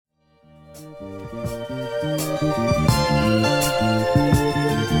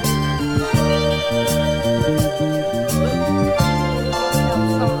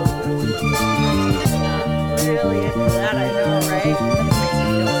Really into that, I know, right?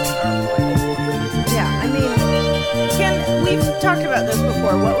 Yeah, I mean, We've talked about this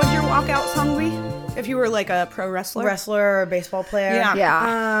before. What would your walkout song be if you were like a pro wrestler? wrestler or baseball player. Yeah.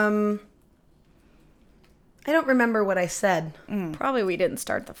 Yeah. I don't remember what I said. Probably we didn't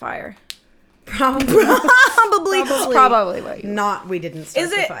start the fire. Probably. Probably what you... Not. We didn't start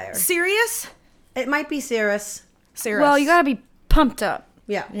Is the it fire. serious? It might be Cirrus. Serious. Well, you gotta be pumped up.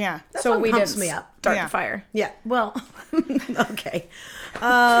 Yeah. Yeah. That So song we pumps didn't me up. start Yeah. the fire. Yeah. Well. Okay.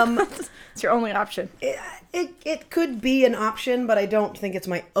 It's your only option. It could be an option, but I don't think it's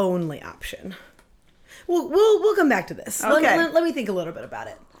my only option. We'll come back to this. Okay. Let me think a little bit about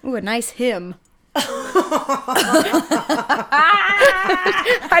it. Ooh, a nice hymn. I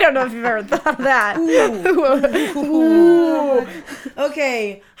don't know if you've ever thought of that.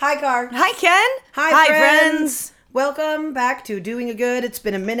 Okay. Hi, Car. Hi, Ken. Hi, friends. Welcome back to Doing a Good. It's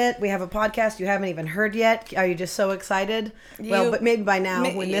been a minute. We have a podcast you haven't even heard yet. Are you just so excited? Well, but maybe by now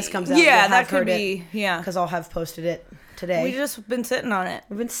when this comes out, yeah, you'll have that could heard be. Yeah. because I'll have posted it today. We just been sitting on it.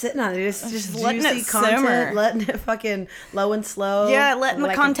 We've been sitting on it. It's just letting juicy it content, simmer. letting it fucking low and slow. Yeah, letting the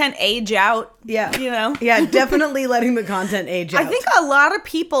Like content age out. Yeah. You know? Yeah, definitely letting the content age out. I think a lot of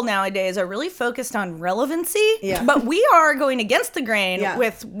people nowadays are really focused on relevancy. Yeah. But we are going against the grain Yeah.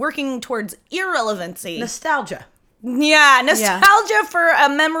 with working towards irrelevancy. nostalgia. Yeah, nostalgia for a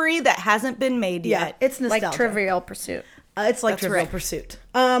memory that hasn't been made Yeah, yet. it's nostalgia. Like Trivial Pursuit. It's like That's Trivial right. Pursuit.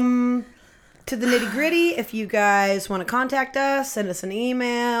 To the nitty gritty, if you guys want to contact us, send us an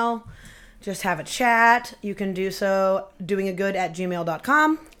email, just have a chat, you can do so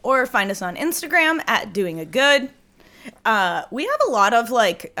doingagood@gmail.com. Or find us on Instagram at Doing a Good. We have a lot of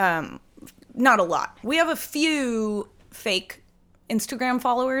not a lot. We have a few fake Instagram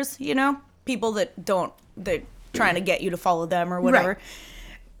followers, you know? People that they're trying to get you to follow them or whatever. Right.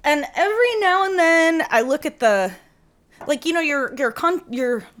 And every now and then I look at the,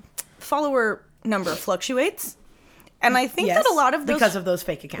 your follower number fluctuates. And I think that a lot of those... because of those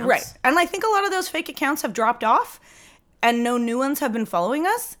fake accounts. Right. And I think a lot of those fake accounts have dropped off and no new ones have been following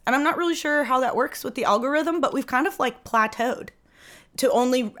us. And I'm not really sure how that works with the algorithm, but we've kind of plateaued to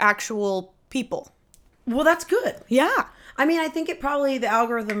only actual people. Well, that's good. Yeah. I mean, I think the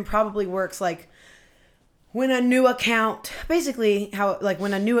algorithm probably works like when a new account, basically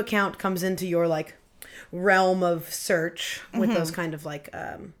when a new account comes into your realm of search with those kind of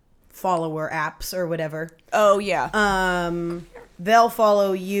follower apps or whatever. Oh, yeah. They'll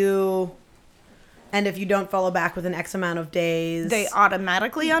follow you, and if you don't follow back within X amount of days, They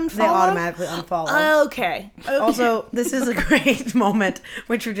automatically unfollow? they automatically unfollow. Okay. Also, this is a great moment,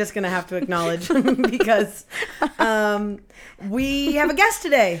 which we're just going to have to acknowledge because we have a guest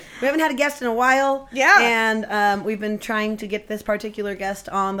today. We haven't had a guest in a while. Yeah. And we've been trying to get this particular guest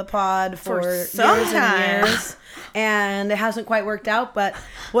on the pod for some years time. and years. And it hasn't quite worked out, but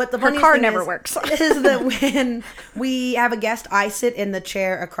what the Her funniest car thing never is, works. is that when we have a guest, I sit in the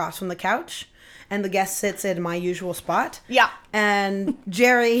chair across from the couch, and the guest sits in my usual spot. Yeah. And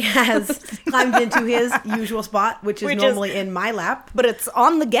Jerry has climbed into his usual spot, which is normally in my lap, But it's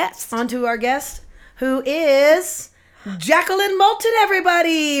on the guest. onto our guest, who is Jacqueline Moulton,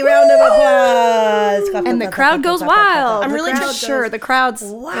 everybody! Round of applause. Clap, And clap, the clap, crowd clap, goes clap, clap, clap, wild. clap. I'm The really crowd Sure, goes the crowd's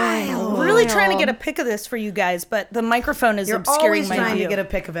wild. I'm really trying to get a pic of this for you guys, but the microphone is You're obscuring always my trying view. to get a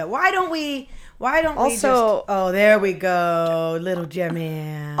pic of it. Why don't we Also- just... Oh, there we go. Little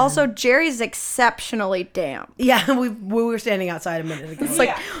Jemmy. Also, Jerry's exceptionally damp. Yeah, we were standing outside a minute ago. It's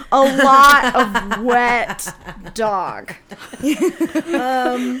like a lot of wet dog.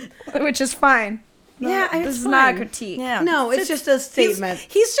 Which is fine. yeah, This it's is not a fine. critique. Yeah. No, it's just a statement.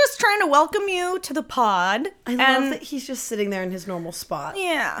 He's just trying to welcome you to the pod. I love that he's just sitting there in his normal spot.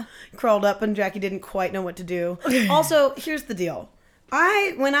 Yeah. Crawled up, and Jackie didn't quite know what to do. Also, here's the deal.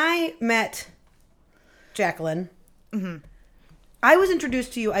 When I met Jacqueline, I was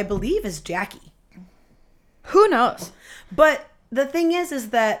introduced to you, I believe, as Jackie. Who knows? But the thing is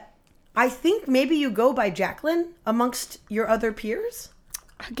that I think maybe you go by Jacqueline amongst your other peers.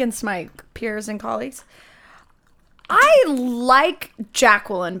 Against my peers and colleagues. I like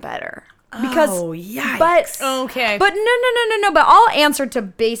Jacqueline better. Because, Oh, yikes. but, Okay. but no, but I'll answer to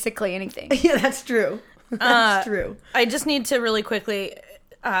basically anything. Yeah, that's true. That's true. I just need to really quickly.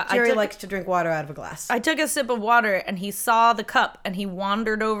 Jerry likes to drink water out of a glass. I took a sip of water and he saw the cup and he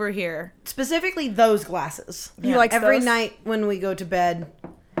wandered over here. Specifically those glasses. He likes Every those? night when we go to bed,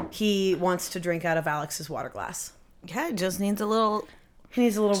 he wants to drink out of Alex's water glass. Yeah, it just needs a little He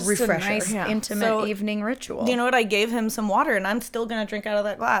needs a little Just refresher. a nice Yeah. intimate So, evening ritual. You know what? I gave him some water, and I'm still gonna drink out of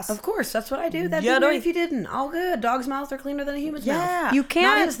that glass. Of course, that's what I do. That'd Yeah, be weird no. if you didn't. All good. Dogs' mouths are cleaner than a human's Yeah. mouth. You Not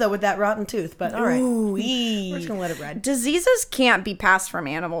can't. his, though, with that rotten tooth, but all right. Ooh, We're just going to let it ride. Diseases can't be passed from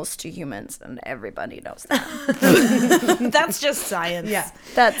animals to humans, and everybody knows that. that's just science. Yeah.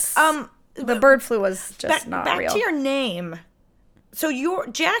 That's the bird flu was just not back real. to your name. So your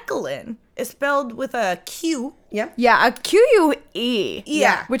Jacqueline is spelled with a Q. Yep. Yeah, a QUE.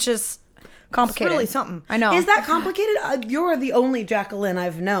 Yeah. which is complicated. really something. I know. Is that complicated? You're the only Jacqueline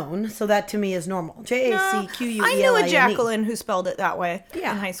I've known, so that to me is normal. Jacqueline. I knew a Jacqueline who spelled it that way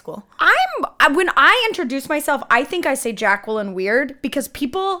Yeah. in high school. When I introduce myself, I think I say Jacqueline weird because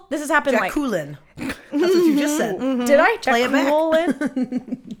people. This has happened Jacqueline. That's what you just said. Did I Play it back.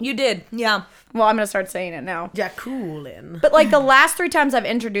 Jacqueline? You did, yeah. Well, I'm gonna start saying it now. Jacqueline. But like the last 3 times I've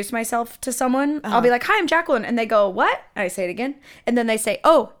introduced myself to someone, I'll be like, "Hi, I'm Jacqueline," and they go, "What?" And I say it again, and then they say,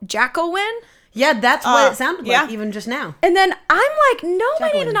 "Oh, Jacqueline." Yeah, that's what it sounded yeah. like even just now. And then I'm like, no,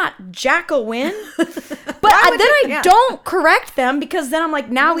 my name is Jacqueline. not Jacqueline. But then you- I yeah. don't correct them because then I'm like,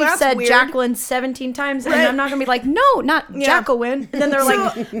 now Well, we've that's said weird. Jacqueline 17 times, and I'm not going to be like, no, not Jacqueline. And then they're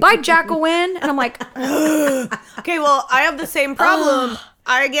like, bye, Jacqueline. And I'm like, Okay, well, I have the same problem.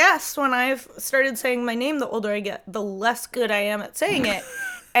 I guess when I've started saying my name, the older I get, the less good I am at saying it.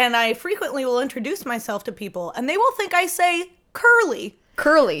 And I frequently will introduce myself to people, and they will think I say Curly.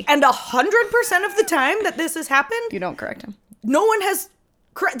 Curly. And 100% of the time that this has happened, You don't correct him. no one has.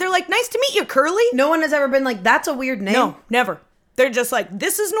 They're like, "Nice to meet you, Curly." No one has ever been like, that's a weird name. No, never. They're just like,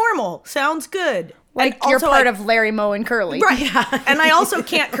 "This is normal. Sounds good." Like, And you're also, part like, of Larry Moe and Curly. right. And I also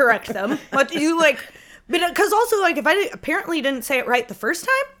can't correct them. But you like, because also like, if I apparently didn't say it right the first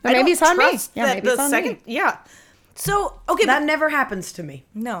time, Then I maybe don't it's on me. trust Yeah, that maybe the it's on me. second. Yeah. So okay, That but never happens to me.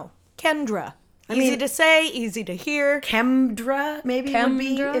 no, Kendra. Easy mean- to say, easy to hear. Chemdra, maybe would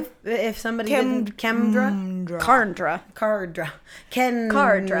be Chemdra? if somebody didn't. Chemdra? Carndra. Cardra.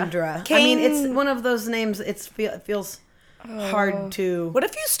 Kendra. Cardra. I mean, it's one of those names, it feels hard to... What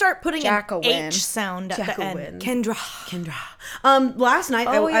if you start putting Jacqueline. an H sound at the Jacqueline. end? Kendra. Kendra. Last night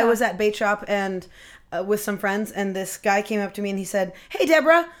Oh, I yeah. was at Bait Shop and with some friends, and this guy came up to me and he said, "Hey,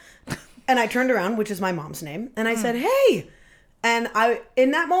 Deborah," and I turned around, which is my mom's name, and I said, "Hey," and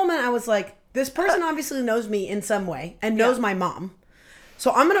in that moment I was like, this person obviously knows me in some way and knows my mom.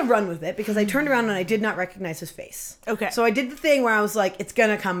 So I'm going to run with it because I turned around and I did not recognize his face. Okay. So I did the thing where I was like, it's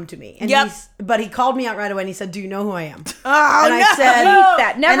going to come to me. And Yep. but he called me out right away and he said, "Do you know who I am?" Oh, and no. I said, Hate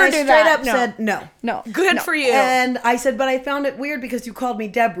that. Never and I do straight that. up No. said, "No." No. Good No. for you. And I said, "But I found it weird because you called me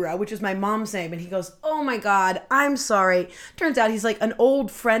Deborah, which is my mom's name." And he goes, "Oh my God, I'm sorry." Turns out he's like an old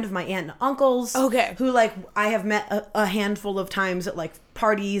friend of my aunt and uncle's. Okay. Who like I have met a handful of times at like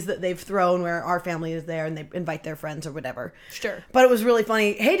parties that they've thrown where our family is there and they invite their friends or whatever. Sure. But it was really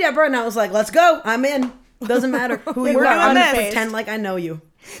funny. "Hey, Deborah." And I was like, "Let's go. I'm in. Doesn't matter who you We're are. doing I'm going to this." pretend like I know you."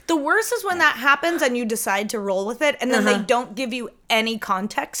 The worst is when that happens and you decide to roll with it, and then Uh-huh. they don't give you any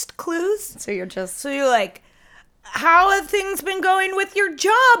context clues. So you're just. So you're like, "How have things been going with your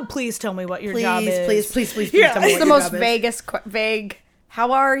job? Please tell me what your job is." Please Yeah. tell me It's what the your most job is. vague.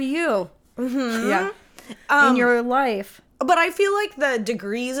 How are you Yeah. in your life? But I feel like the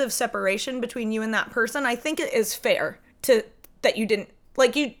degrees of separation between you and that person, I think it is fair to that you didn't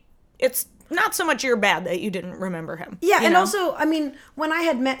like you. It's not so much your bad that you didn't remember him. Yeah, you and know? also, I mean, when I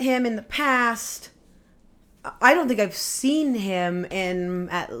had met him in the past, I don't think I've seen him in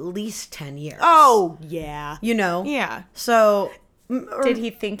at least 10 years. Oh yeah, You know? yeah. So, Did he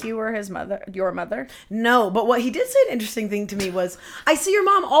think you were your mother? no, but what he did say an interesting thing to me was, "I see your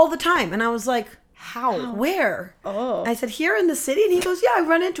mom all the time." And I was like, How? "Where?" Oh. I said, "Here in the city." And he goes, "Yeah, I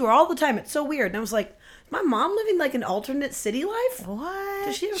run into her all the time. It's so weird." And I was like, "My mom living like an alternate city life? What?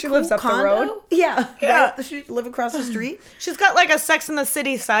 Does she have a She cool lives up the condo?" road? Yeah. Yeah. Right? Does she live across the street? She's got like a Sex in the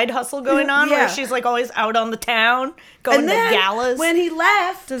City side hustle going on Yeah. where she's like always out on the town going And to then galas. when he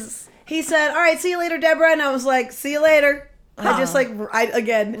left, he said, "All right, see you later, Deborah." And I was like, "See you later." I just I Like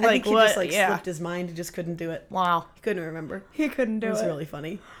think he what? just like Yeah. slipped his mind. He just couldn't do it. Wow. He couldn't remember. He couldn't do It was it. really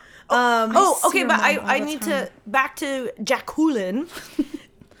funny. Oh, see okay, your but mom all I the need time. to back to Jacqueline.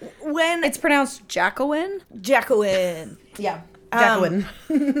 When It's pronounced Jacqueline. Jacqueline. Yeah, Jacqueline.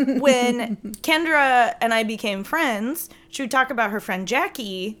 When Kendra and I became friends, she would talk about her friend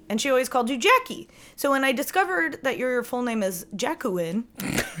Jackie, and she always called you Jackie. So when I discovered that your full name is Jacqueline,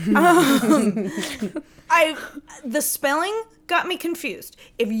 the spelling got me confused.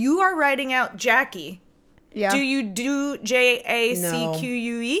 If you are writing out Jackie, Yeah. do you do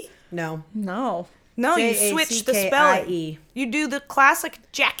Jacque? No, No. No, you switch the spelling. Jackie. You do the classic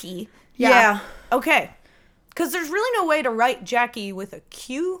Jackie. Yeah. Okay. Because there's really no way to write Jackie with a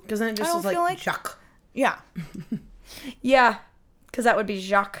Q. Because then it just I is don't feel like Jacques. Yeah. Yeah, because that would be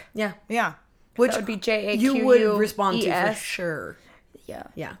Jacques. Yeah. Yeah. Which That would be J-A-Q-U-E-S. you would respond to for sure. Yeah.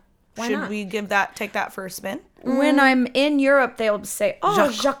 Yeah. Why Should not? we take that for a spin? When I'm in Europe, they'll say, "Oh,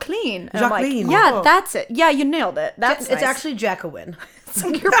 Jacques. Jacqueline." And I'm Jacqueline. like, yeah, Oh. that's it. Yeah, you nailed it. That's It's nice. actually Jacqueline.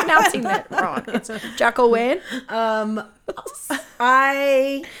 You're pronouncing it wrong. It's Jacqueline.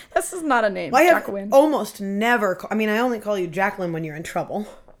 I This is not a name. have Jacqueline. almost never. I mean, I only call you Jacqueline when you're in trouble.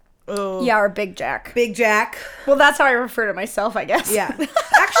 Oh. Yeah, or Big Jack. Big Jack. Well, that's how I refer to myself, I guess. Yeah.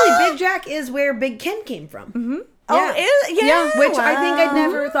 Actually, Big Jack is where Big Ken came from. Mm-hmm. Oh, yeah. Yeah, Which I think I'd wow.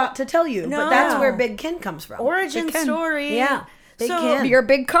 never thought to tell you, but that's No. where Big Ken comes from. Origin Big Ken. story. Yeah. Big So- Ken. Your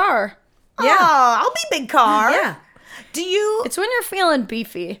big car. Yeah. Oh, I'll be Big Car. Yeah. Do you? It's when you're feeling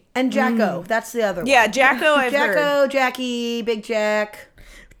beefy. And Jacko. That's the other Yeah, one. Jacko. I've heard. Jacko, Jackie, Big Jack.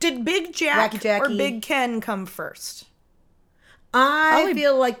 Did Big Jack Wacky Jackie. or Big Ken come first? I Probably-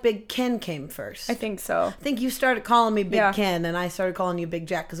 feel like Big Ken came first. I think so. I think you started calling me Big Yeah. Ken, and I started calling you Big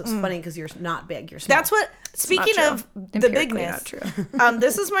Jack because it's funny because you're not big. You're small. That's what. Speaking true. of the Empirically bigness, not true.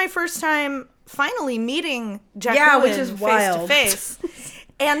 this is my first time finally meeting Jacqueline Yeah, which is face wild. to face,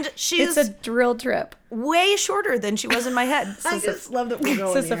 and she's It's a drill trip. way shorter than she was in my head. I just love that we're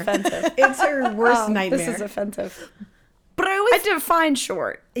going This is here. offensive. It's her worst nightmare. This is offensive. But I always, I define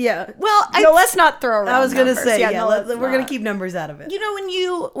short. Yeah. well, No, let's not throw around I was gonna numbers. say, no, we're let's gonna not. keep numbers out of it. you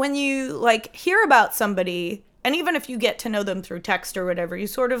know, when you like hear about somebody, and even if you get to know them through text or whatever, you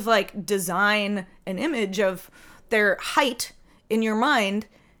sort of like design an image of their height in your mind,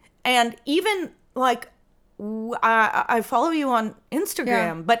 and even like I follow you on Instagram,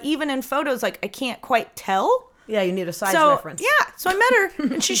 Yeah. but even in photos, like I can't quite tell. Yeah, you need a size So reference. yeah, so I met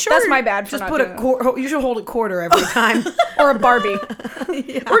her, and she's shorter. That's my bad for Just not put doing a that. quarter. You should hold a quarter every time. Or a Barbie.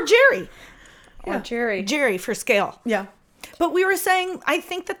 or Jerry, Or Jerry. Jerry for scale. Yeah. But we were saying, I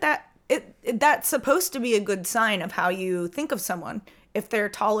think that's supposed to be a good sign of how you think of someone. If they're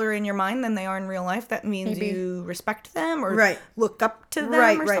taller in your mind than they are in real life, that means Maybe. you respect them or Right. look up to them.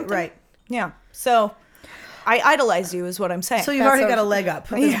 Right, or right, something. right. Yeah. So I idolize you, is what I'm saying. So you've That's already so- got a leg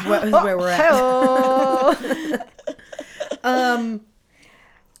up. Is where we're at. Hello.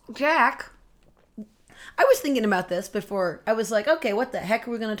 Jack, I was thinking about this before. I was like, okay, what the heck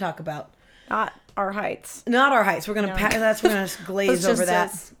are we going to talk about? Not our heights. Not our heights. We're gonna we're gonna glaze Let's over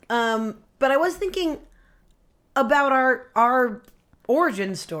just that. But I was thinking about our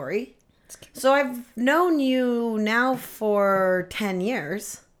origin story. So I've known you now for 10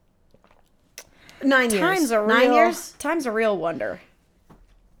 years. 9 years. Time's a real wonder.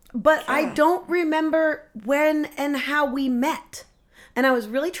 But I don't remember when and how we met. And I was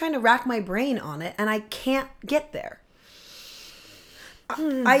really trying to rack my brain on it, and I can't get there.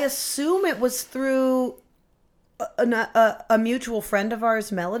 I assume it was through a mutual friend of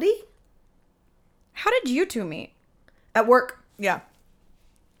ours, Melody, How did you two meet? at work. yeah.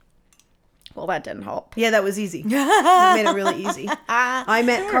 Well, that didn't help. Yeah, that was easy. It made it really easy. I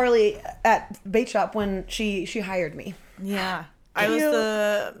met Carly at Bait Shop when she hired me. Yeah. I was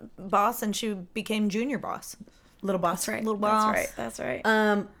the boss and she became junior boss. Little boss. That's right. Little boss. That's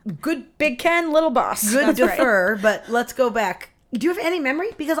right. Good Big Ken, little boss. good That's right. defer, but let's go back. Do you have any memory?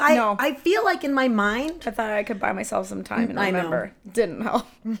 Because No. I feel like in my mind I thought I could buy myself some time and I know. remember. Didn't help.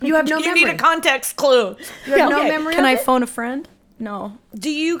 you have no You memory. need a context clue. You have no memory. Can of I it? phone a friend? No.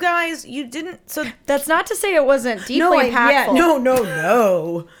 Do you guys, you didn't, so That's not to say it wasn't deeply No, impactful.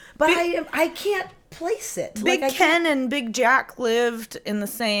 no. But I can't place it. Big Like, I can't- Ken and Big Jack lived in the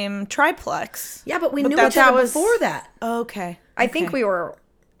same triplex. Yeah, but we But knew that's- each other that was- before that. Okay. I think we were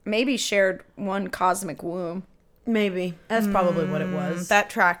maybe shared one cosmic womb. Maybe that's probably what it was. That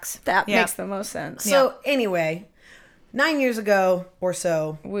tracks. That Yeah. makes the most sense. So anyway, 9 years ago or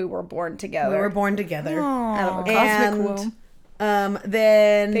so, We were born together. we were born together. out of a cosmic And womb.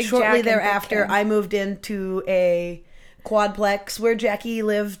 then Big shortly Jack and Big thereafter, Ken. I moved into a quadplex where Jackie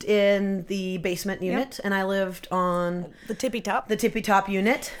lived in the basement unit, and I lived on The tippy top. the tippy top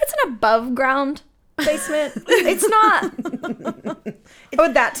unit. It's an above ground basement. It's not.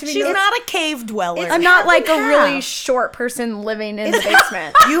 Oh, that to me. She's no- not a cave dweller. I'm not like a half and really half. short person living in the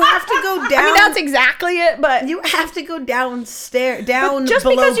basement. You have to go down. I mean, that's exactly it, but you have to go downstairs, down just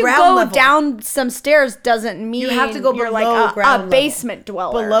below because you ground go level. down some stairs doesn't mean You have to go you're below like ground a level. basement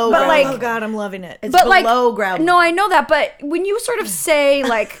dweller. Below but ground like, Oh God, I'm loving it. It's but like, below ground. no, I know that, but when you sort of say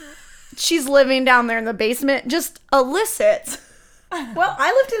like she's living down there in the basement, just elicits. Well,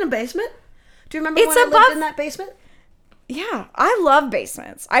 I lived in a basement. Do you remember It's when I lived above- in that basement? Yeah, I love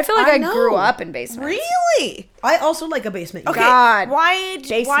basements. I feel like I I, know. grew up in basements. Really? I also like a basement. Okay. God. Why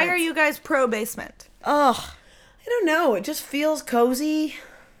Basements. are you guys pro basement? Ugh. I don't know. It just feels cozy.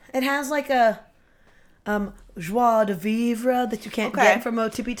 It has like a joie de vivre that you can't Okay. get from a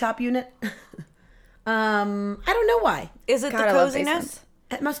tippy top unit. I don't know why. Is it God, the I love coziness? basements.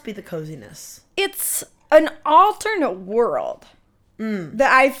 It must be the coziness. It's an alternate world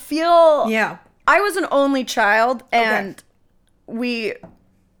that I feel. Yeah. I was an only child, and we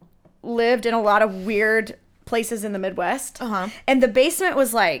lived in a lot of weird places in the Midwest. Uh-huh. And the basement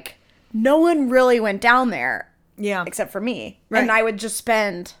was like, no one really went down there Yeah. except for me. Right. And I would just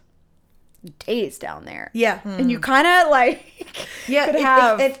spend days down there. Yeah. And you kind of like Yeah. could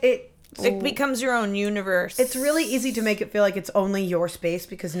have. It becomes your own universe. It's really easy to make it feel like it's only your space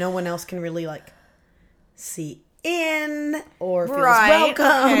because no one else can really like see in or feels Right, welcome.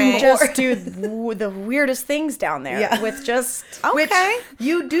 okay. or- just do the weirdest things down there Yeah. with just. Which Okay.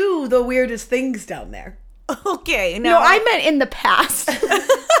 you do the weirdest things down there. Okay. No, Now, I meant in the past.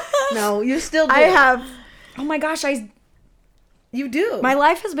 No, you still do. I have. Oh my gosh, You do. my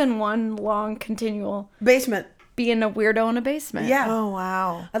life has been one long continual basement. being a weirdo in a basement. Yeah. Oh,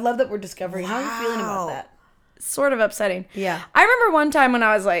 wow. I love that we're discovering. How are you feeling about Wow. that? Sort of upsetting. Yeah. I remember one time when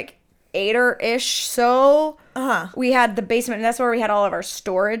I was like 8 or ish, so Uh-huh. we had the basement, and that's where we had all of our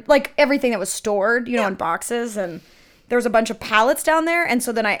storage, like everything that was stored, you know, in boxes, and there was a bunch of pallets down there, and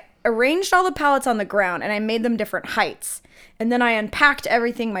so then I arranged all the pallets on the ground, and I made them different heights, and then I unpacked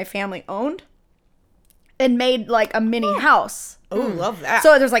everything my family owned, and made like a mini house. Oh, love that.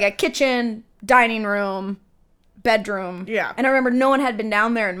 So there's like a kitchen, dining room, bedroom. Yeah. And I remember no one had been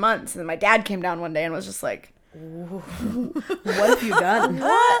down there in months. And then my dad came down one day and was just like, What have you done?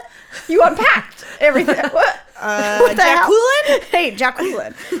 "What? You unpacked everything. What? What the hell?" Jacqueline? Hey,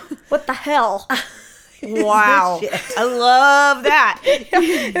 Jacqueline. What the hell?" Wow. Shit. I love that.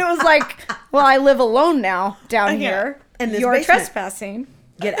 It was like, well, I live alone now down Yeah. here. In this You're basement. trespassing.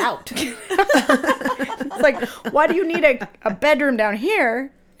 Get out. It's like, why do you need a bedroom down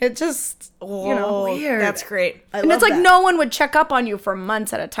here? It just, you know. Oh, weird. That's great. I And love it's like that. no one would check up on you for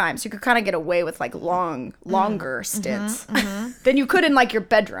months at a time. So you could kind of get away with like longer stints than you could in like your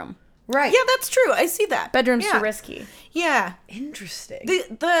bedroom. Right. Yeah, that's true. I see that. Bedroom's yeah. too risky. Yeah. Interesting.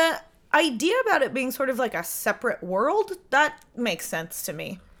 The idea about it being sort of like a separate world, that makes sense to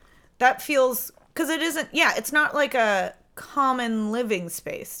me. That feels, because it isn't, yeah, it's not like a common living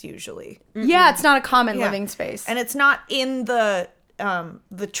space usually. Yeah, it's not a common Yeah. living space. And it's not in the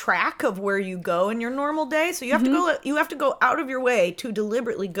track of where you go in your normal day. So you have to go out of your way to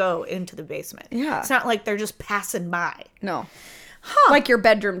deliberately go into the basement. Yeah. It's not like they're just passing by. No. Like your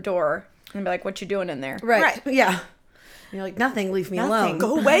bedroom door. And be like, what you doing in there? right. right. Yeah. You're like, nothing, leave me alone.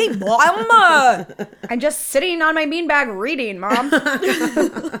 Go away, mama. I'm just sitting on my beanbag reading, Mom.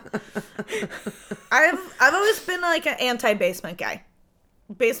 I've always been like an anti-basement guy.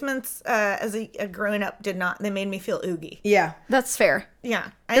 Basements, as a growing up, they made me feel oogie. Yeah. That's fair.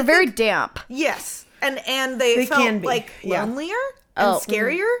 Yeah, They're very damp. yes, and they They felt can be, like yeah. lonelier and Oh,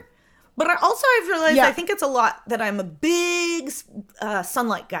 scarier. But I've realized Yeah. I think it's a lot that I'm a big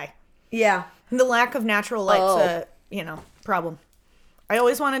sunlight guy. Yeah. The lack of natural light's Oh. problem. I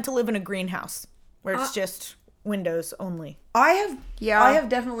always wanted to live in a greenhouse where it's just windows only. I have Yeah. I have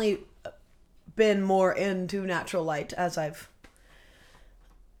definitely been more into natural light as I've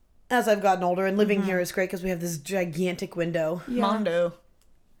gotten older, and living here is great because we have this gigantic window. Mondo.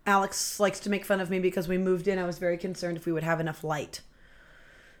 Alex likes to make fun of me because we moved in. I was very concerned if we would have enough light.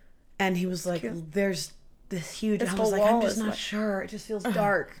 And he was like, there's this huge, This and I was whole like, I'm wall just is not like- sure. It just feels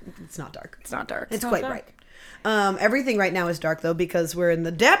dark. It's not dark. It's not dark. It's not quite dark. bright. Everything right now is dark though because we're in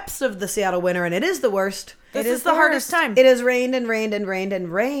the depths of the Seattle winter, and it is the worst. This It is is the the hardest worst. time. It has rained and rained and rained and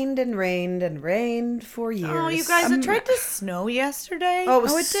rained and rained and rained for years. Oh, you guys, it tried to snow yesterday. Oh, it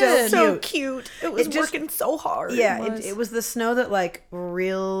was Oh, it so did. cute. so cute. It was It just- working so hard. Yeah, was. it was the snow that like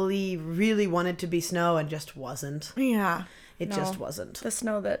really, really wanted to be snow and just wasn't. Yeah. It No. just wasn't. The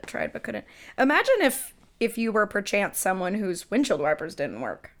snow that tried but couldn't. Imagine if you were perchance someone whose windshield wipers didn't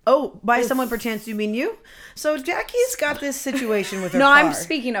work. Oh, by someone perchance you mean you? So Jackie's got this situation with her No, car. I'm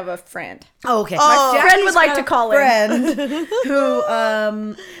speaking of a friend. Oh, okay. Oh. Jackie's Friend would like got to a call in. friend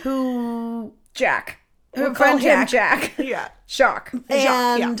who Jack. Her We'll friend call him Jack. Jack. Yeah. Shock.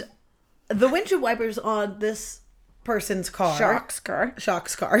 and the windshield wipers on this person's car. Shock's car.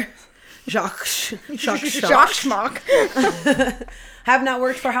 Shock's car. Shock. Shock. Shock schmock. Have not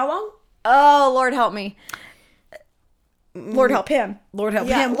worked for how long? Oh, Lord help me. Lord help him. Lord help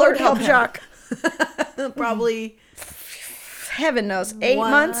Yeah, him. Lord help him. Jack. Probably Heaven knows. 8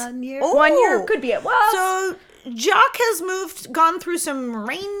 months? 1 year. 1 year? Oh. Could be it. Well, So Jock has gone through some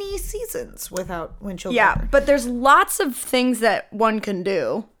rainy seasons without windshield yeah, wiper. but there's lots of things that one can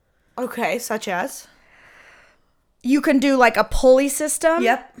do. Okay, such as? you can do like a pulley system.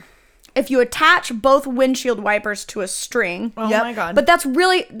 Yep. If you attach both windshield wipers to a string. Oh Yep. my god. But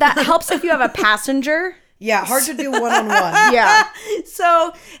that helps if you have a passenger. Yeah, hard to do one-on-one. Yeah.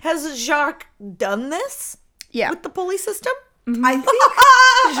 so has Jacques done this Yeah. with the pulley system? I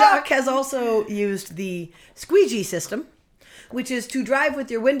think Jacques has also used the squeegee system, which is to drive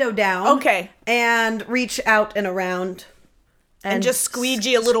with your window down. Okay. And reach out and around. And just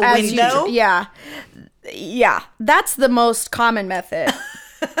squeegee a little As you- window? yeah. Yeah. That's the most common method.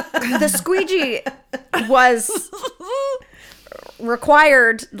 The squeegee was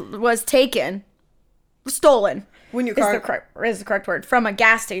stolen. When your is car- the correct word, from a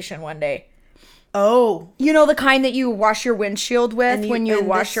gas station one day. Oh. You know the kind that you wash your windshield with when you and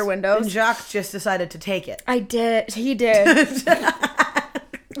wash this- your windows? And Jacques just decided to take it. I did. He did.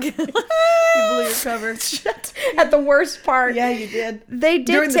 You blew your cover. At the worst part. Yeah, you did. They did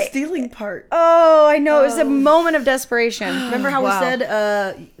During the take- stealing part. Oh, I know. It was a moment of desperation. Remember how Wow. we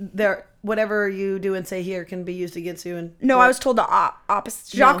said there whatever you do and say here can be used against you? And No, I was told the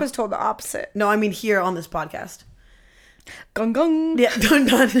opposite. Jacques No. was told the opposite. No, I mean here on this podcast. Gung gung. Yeah, done.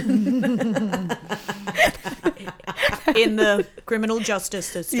 In the criminal justice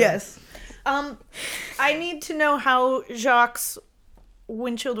system. Yes. I need to know how Jacques'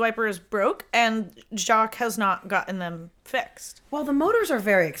 windshield wipers broke, and Jacques has not gotten them fixed. Well, the motors are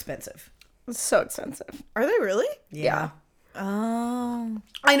very expensive. It's so expensive. Are they really? Yeah. Oh.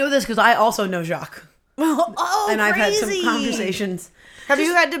 I know this because I also know Jacques. Oh, And I've had some crazy. conversations. Have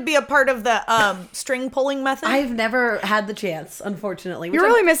you had to be a part of the string pulling method? I've never had the chance, unfortunately. Which You're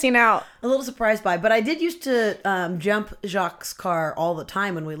really missing out. I'm a little surprised by. But I did used to jump Jacques' car all the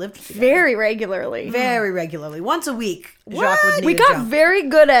time when we lived together. Very regularly. Very regularly. Once a week, Jacques would need We a got jump. very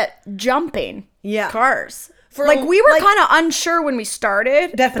good at jumping Yeah. cars. For Like, we were like- kind of unsure when we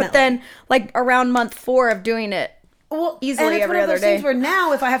started. Definitely. But then, like, around month 4 of doing it, Well, easily and it's every one of other those things day. where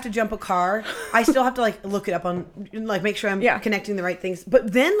now if I have to jump a car, I still have to like look it up on like make sure I'm Yeah. connecting the right things.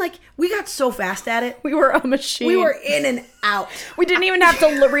 But then like we got so fast at it, we were a machine. we were in and out. We didn't even have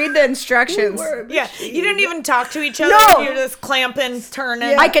to read the instructions. yeah, you didn't even talk to each other. No. You're just clamping,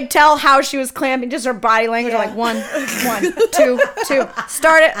 turning. I could tell how she was clamping, just her body language. Yeah. Like 1, 2, 2.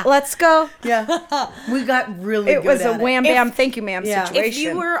 Start it. Let's go. Yeah, we got really. It good was a at wham bam, thank you, ma'am Yeah. situation. If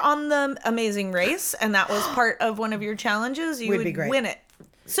you were on the Amazing Race and that was part of one of your challenges, you Would would be great. win it.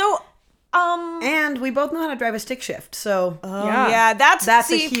 So, And we both know how to drive a stick shift, so Yeah. that's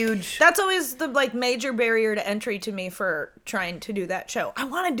That's a huge- That's always the like major barrier to entry to me for trying to do that show. I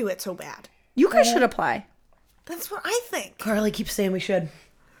want to do it so bad. You guys should apply. That's what I think. Carly keeps saying we should.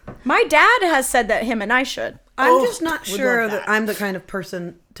 My dad has said that him and I should. I'm Oh, just not would sure love that that. I'm the kind of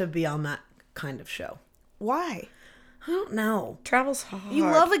person to be on that kind of show. Why? I don't know. Travel's hard. You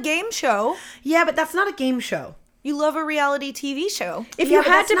love a game show. Yeah, but that's not a game show. You love a reality TV show. If Yeah, you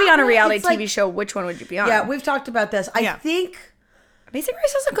but had that's to be not on a really- reality it's like- TV show, which one would you be on? Yeah, we've talked about this. I Yeah. think Amazing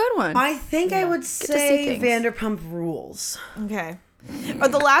Race is a good one. I would see say things. Vanderpump Rules. Okay.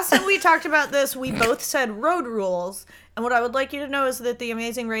 The last time we talked about this, we both said road rules. And what I would like you to know is that The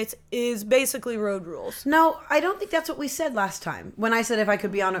Amazing Race is basically road rules. No, I don't think that's what we said last time. When I said if I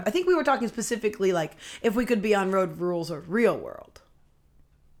could be on, I think we were talking specifically like if we could be on Road Rules or Real World.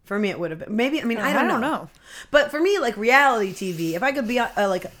 For me, it would have been maybe. I mean, I don't know. But for me, like reality TV, if I could be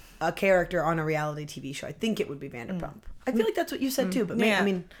like a character on a reality TV show, I think it would be Vanderpump. I feel like that's what you said too. But maybe, Yeah. I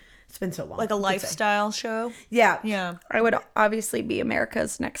mean, it's been so long. Like a I could say. lifestyle show. Yeah, Yeah. I would obviously be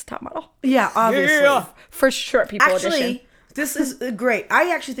America's Next Top Model. yeah. Obviously, Yeah. For sure, People Edition. actually, this is great.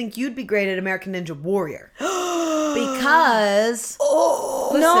 I actually think you'd be great at American Ninja Warrior because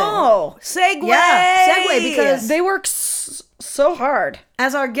No. Segue. yeah, segue because They work so hard.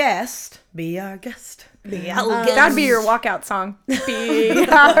 as our guest, be our guest. That'd be your walkout song.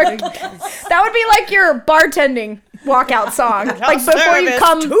 That would be like your bartending walkout song. Like before you Service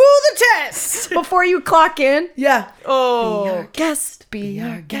come to the test. before you clock in. Yeah. Oh. Guest, be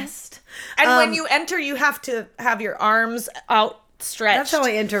Our guest. And when you enter, you have to have your arms outstretched. That's how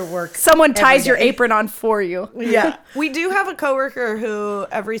I enter work. Someone ties every your day. apron on for you. Yeah. We do have a coworker who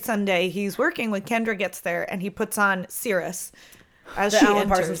every Sunday he's working when Kendra gets there, and he puts on Cirrus as The she Alan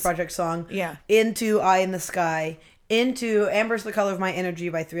enters. Parsons Project song. Yeah. Into Eye in the Sky. Into Amber's the Color of My Energy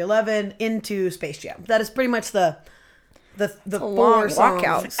by 311. Into Space Jam. That is pretty much the long four songs.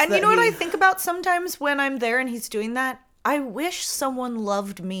 walkout. And you that know what he- I think about sometimes when I'm there and he's doing that? I wish someone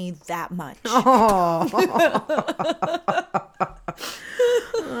loved me that much. Oh,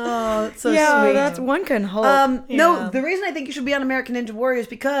 that's so Yeah, sweet. that's one can hope. Yeah. No, the reason I think you should be on American Ninja Warrior is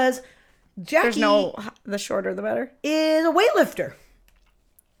because Jackie There's no, the shorter the better. is a weightlifter.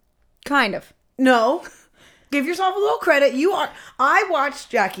 Kind of. No. Give yourself a little credit. I watched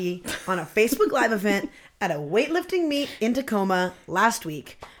Jackie on a Facebook Live event at a weightlifting meet in Tacoma last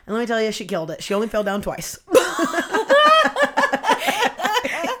week. And let me tell you, she killed it. She only fell down twice.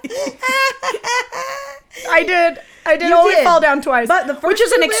 I did You only did. fall down twice, But the first which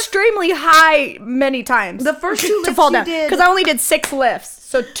is an two lifts- extremely high many times. The first two to lifts fall you down did- because I only did 6 lifts,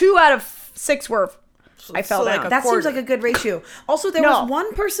 so 2 out of 6 were I fell so like down. a That quarter. seems like a good ratio. Also, there No. was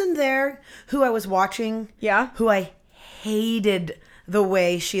one person there who I was watching. Yeah? Who I hated the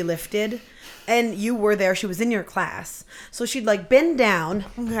way she lifted. And you were there. She was in your class. So she'd like bend down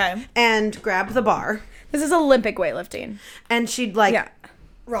Okay. and grab the bar. This is Olympic weightlifting. And she'd like Yeah.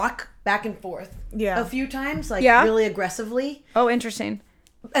 rock back and forth. Yeah. A few times, like Yeah. really aggressively. Oh, interesting.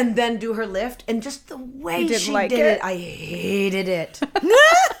 And then do her lift. And just the way didn't she like did it? it, I hated it.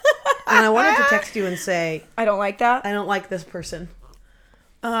 And I wanted to text you and say, I don't like that. I don't like this person.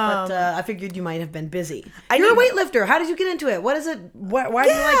 But I figured you might have been busy. I You're a didn't- weightlifter. How did you get into it? What is it? Why do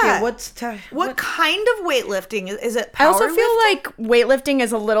you like Yeah. it? What kind of weightlifting is it? I also powerlifting? feel like weightlifting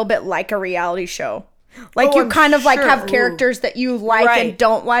is a little bit like a reality show. Like Oh, you I'm kind of like sure. have characters that you like Right. and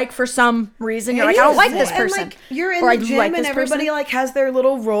don't like for some reason. You're It like, I don't is. like this And, person. like, you're in Or I the do gym like and this everybody person. like has their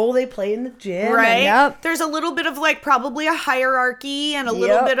little role they play in the gym. right? And Yep. There's a little bit of like probably a hierarchy and a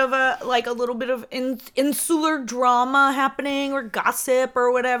little Yep. bit of a little bit of insular drama happening or gossip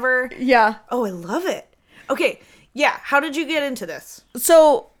or whatever. Yeah. Oh, I love it. Okay, yeah. How did you get into this?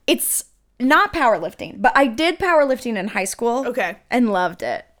 So it's not powerlifting, but I did powerlifting in high school. Okay. And loved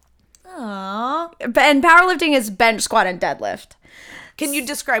it. Aww. And powerlifting is bench, squat, and deadlift. Can you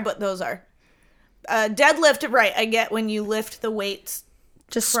describe what those are? Deadlift, right? I get when you lift the weights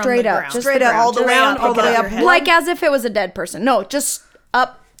Just from straight the up. ground. Just Straight the up, ground. all the Just way round, up, all the above way your up. head. like as if it was a dead person. No, just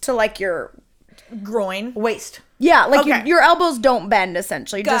up to like your groin. waist. yeah, like Okay. your elbows don't bend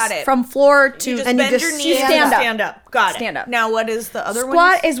essentially. Got just it. from floor to You just and you bend just your knees stand and up. stand up. Got it. Stand up. Now, what is the other one?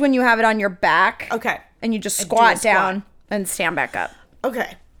 squat is when you have it on your back. Okay. And you just do a squat squat. down and stand back up.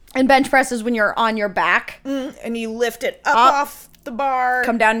 Okay. And bench press is when you're on your back, And you lift it up, Up. off the bar.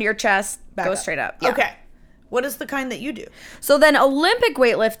 come down to your chest, go up. straight up. Yeah. Okay. What is the kind that you do? So then Olympic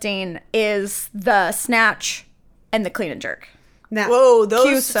weightlifting is the snatch and the clean and jerk. Now, Whoa, Cue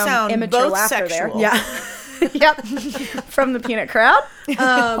those some sound immature both laughter there. sexual. yeah. Yep. From the peanut crowd.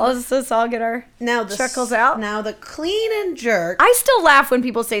 Let's all get our Now the chuckles out. Now the clean and jerk. I still laugh when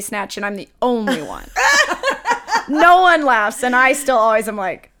people say snatch and I'm the only one. No one laughs and I still always am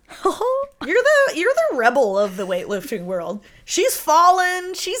like, You're the rebel of the weightlifting world. She's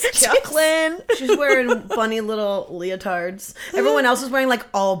fallen. She's chuckling. She's wearing funny little leotards. Everyone else is wearing like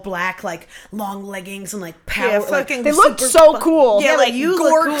all black, like long leggings and like power. Yeah, like, fucking they look super so cool. Yeah, Yeah, like you look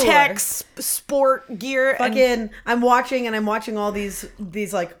cooler. Gore-Tex sport gear. And fucking. I'm watching all these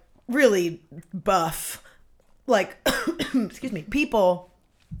like really buff, like excuse me, people.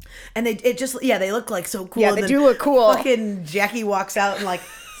 And they look like so cool. Yeah, And they then do look cool. Fucking Jackie walks out and like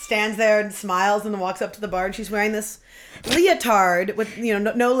stands there and smiles and then walks up to the bar and she's wearing this leotard with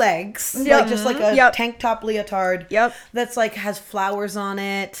no legs, Yep. like just like a Yep. tank top leotard. Yep. That's like has flowers on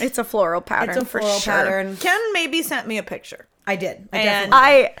it. it's a floral pattern. It's a for floral sure. pattern. Ken maybe sent me a picture. I did. I And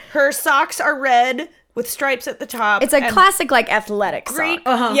definitely. her socks are red with stripes at the top. It's a and classic like athletic great.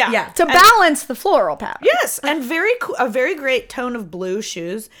 sock. Yeah. yeah. To balance the floral pattern. Yes, and a very great tone of blue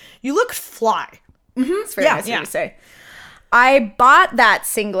shoes. You look fly. It's very Yeah. nice of Yeah. you to say. I bought that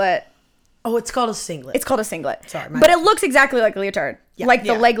singlet. Oh, it's called a singlet. It's called a singlet. Sorry, my but bad. it looks exactly like a leotard. Like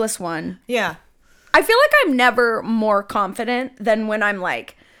the Yeah. legless one. Yeah. I feel like I'm never more confident than when I'm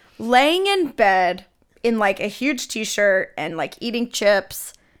like laying in bed in like a huge t-shirt and like eating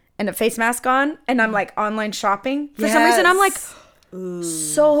chips and a face mask on and I'm like online shopping. For some reason I'm like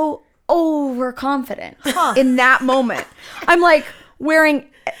so overconfident in that moment. I'm like wearing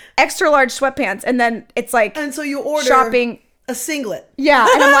extra large sweatpants and then it's like and so you order shopping. a singlet. Yeah,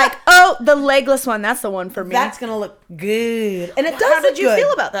 and I'm like, "Oh, the legless one, that's the one for me." That's gonna look good, and it does. How look did you good.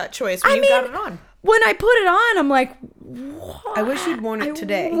 feel about that choice when I you mean, got it on? when I put it on, I'm like, what? I wish you'd worn it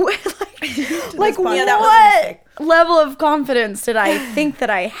today. like podcast. Yeah, that was a what mistake. level of confidence did I think that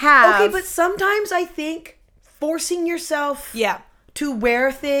I have? Okay, but sometimes I think forcing yourself Yeah. to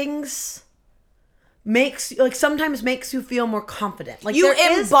wear things sometimes makes you feel more confident. Like You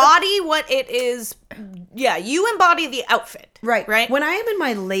there is embody what it is. Yeah, you embody the outfit. right. Right? When I am in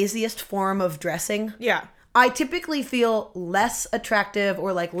my laziest form of dressing, Yeah. I typically feel less attractive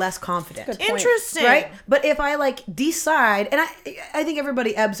or like less confident. point. Interesting. Right? But if I like decide, and I think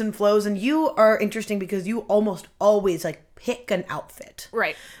everybody ebbs and flows, and you are interesting because you almost always like pick an outfit.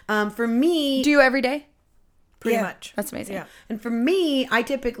 Right. For me, Do you every day? pretty Yeah. much. That's amazing. Yeah. And for me, I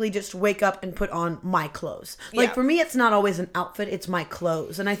typically just wake up and put on my clothes. Like Yeah. for me, it's not always an outfit, it's my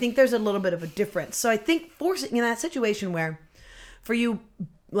clothes. And I think there's a little bit of a difference. So I think forcing in that situation where for you,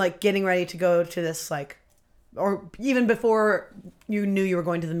 like getting ready to go to this, like, or even before you knew you were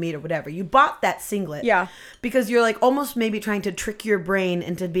going to the meet or whatever, you bought that singlet. Yeah. Because you're like almost maybe trying to trick your brain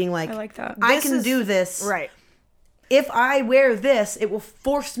into being like, I like that. I This can is- do this. Right. If I wear this, it will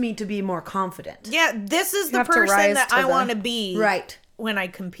force me to be more confident. Yeah, this is the have to person rise that to I the- want to be Right. when I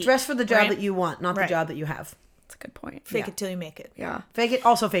compete. Dress for the job right? that you want, not the Right. job that you have. That's a good point. Fake it till you make it. Yeah. Fake it.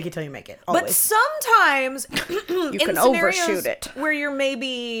 Also fake it till you make it. Always. But sometimes You in can scenarios overshoot it. where you're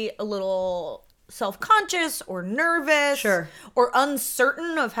maybe a little self-conscious or nervous Sure. or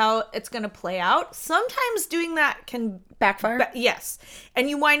uncertain of how it's going to play out, sometimes doing that can Backfire? yes, and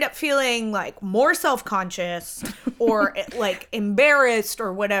you wind up feeling like more self-conscious or like embarrassed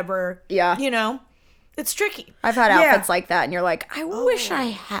or whatever. Yeah. You know, it's tricky. I've had Yeah. outfits like that, and you're like, I wish I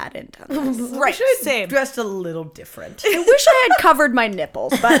hadn't done this. Right, same. dressed a little different. I wish I had covered my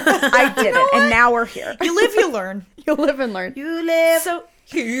nipples, but I didn't, and now we're here. You live, you learn. You'll live and learn. You live. So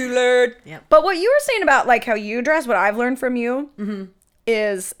you learn. But what you were saying about like how you dress, what I've learned from you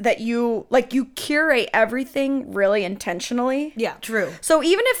is that you curate everything really intentionally. Yeah. True. So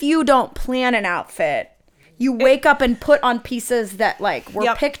even if you don't plan an outfit, you wake up and put on pieces that like were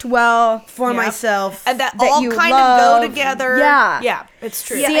Yep. picked well. For Yeah. myself. And that That all you kind love. of go together. Yeah. Yeah, it's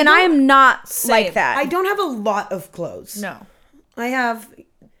true. See, and I am not Same. like that. I don't have a lot of clothes. No. I have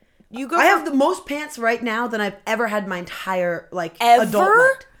You go I have the most pants right now than I've ever had my entire like adult Ever?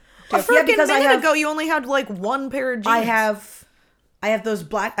 life. A Yeah, freaking because I minute have- ago, you only had like one pair of jeans. I have those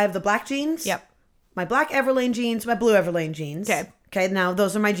black I have the black jeans. Yep. My black Everlane jeans, my blue Everlane jeans. Okay. Okay, now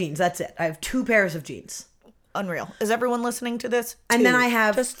those are my jeans. That's it. I have 2 pairs of jeans. Unreal. Is everyone listening to this? And then Two. I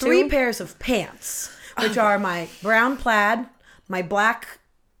have Just 3 2? pairs of pants, which are my brown plaid, my black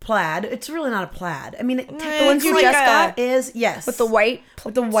plaid. It's really not a plaid. I mean, it The ones you like just a- got is, yes. with the white,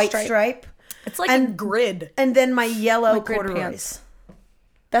 with the white stripe. It's like a and- grid. And then my yellow Like grid corduroys. pants.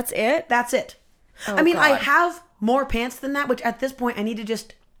 That's it. That's it. Oh, I mean, I God. have more pants than that, which at this point I need to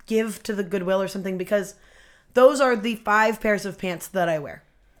just give to the Goodwill or something because those are the 5 pairs of pants that I wear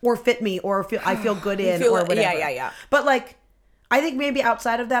or fit me or I feel good in feel or it- whatever. yeah. But like, I think maybe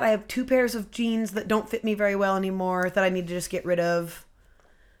outside of that, I have 2 pairs of jeans that don't fit me very well anymore that I need to just get rid of.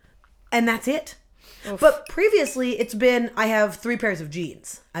 And that's it. But previously, it's been I have 3 pairs of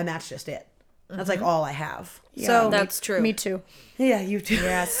jeans, and that's just it. That's like all I have. So that's true. Me too. yeah, you too.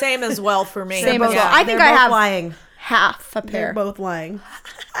 Yeah, same as well for me. Same as Yeah. well. I think They're I both have lying. half a They're pair. both lying.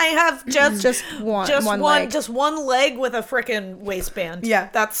 I have just one leg. just one leg with a freaking waistband. Yeah.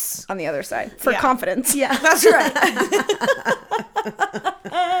 That's On the other side for Yeah. confidence. Yeah. that's right.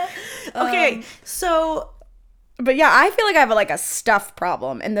 Okay, so But yeah, I feel like I have like a stuff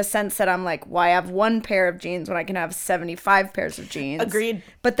problem in the sense that I'm like, why have 1 pair of jeans when I can have 75 pairs of jeans? Agreed.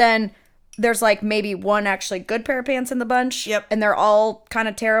 But then there's like maybe 1 actually good pair of pants in the bunch. Yep. And they're all kind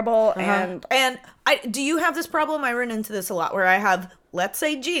of terrible. And And do you have this problem? I run into this a lot where I have, let's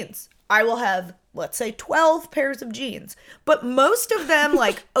say, jeans. I will have, let's say, 12 pairs of jeans. But most of them,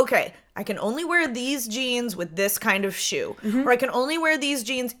 like, okay, I can only wear these jeans with this kind of shoe. Or I can only wear these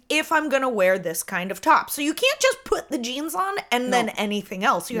jeans if I'm going to wear this kind of top. So you can't just put the jeans on and then anything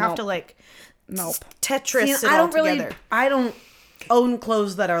else. You have Nope. to, like, Nope. Tetris See, it I all don't really. together. I don't own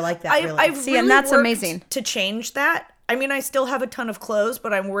clothes that are like that. Really. I've See, really and that's worked amazing. to change that. I mean, I still have a ton of clothes,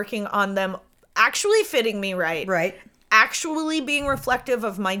 but I'm working on them actually fitting me right. right. Actually being reflective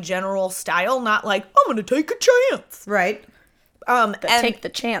of my general style, not like, I'm gonna take a chance. Right. And take the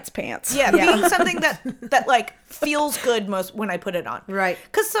chance pants. yeah, being something that like feels good most when I put it on. Right.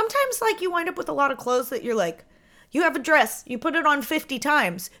 Because sometimes like you wind up with a lot of clothes that you're like, you have a dress, you put it on 50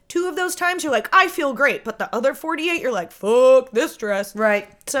 times. 2 of those times you're like, I feel great. But the other 48, you're like, fuck this dress. Right.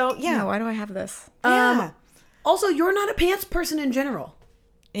 So yeah. Yeah, why do I have this? Yeah. Also, you're not a pants person in general.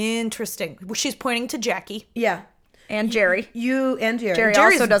 Interesting. She's pointing to Jackie. Yeah. And Jerry. You and Jerry. Jerry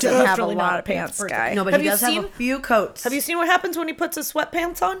Jerry's also doesn't have a definitely not lot a of pants pants, person. guy. No, but Have he you does seen- have a few coats. Have you seen what happens when he puts his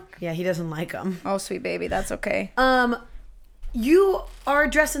sweatpants on? Yeah, he doesn't like them. Oh, sweet baby, that's okay. You are a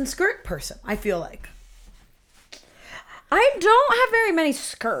dress and skirt person. I feel like. I don't have very many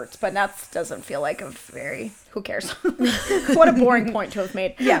skirts, but that doesn't feel like a very. Who cares? What a boring point to have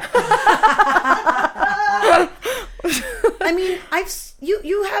made. Yeah. I mean,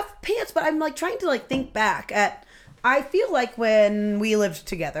 you have pants, but I'm like trying to like think back at. I feel like when we lived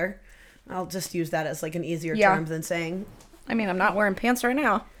together, I'll just use that as like an easier Yeah. term than saying I mean, I'm not wearing pants right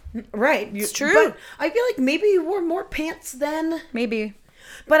now. right. It's true. But I feel like maybe you wore more pants then. Maybe.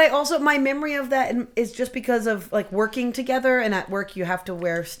 But I also, my memory of that is just because of like working together, and at work you have to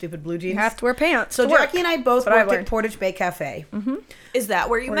wear stupid blue jeans. You have to wear pants. So to work. Jackie and I both That's what I worked at learned. Portage Bay Cafe. Is that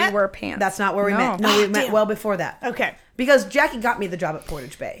where you Or met? you wear pants. That's not where we met. No, we met damn. well before that. Okay. Because Jackie got me the job at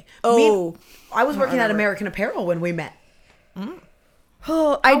Portage Bay. Oh. I was working at American Apparel when we met.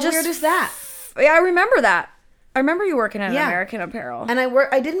 Oh, How weird is that? Yeah, I remember that. I remember you working at Yeah. American Apparel. And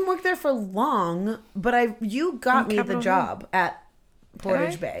I didn't work there for long, but you got me the Capitol job at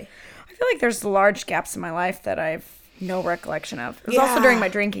Portage I? Bay. I feel like there's large gaps in my life that I've no recollection of. It was also Yeah. during my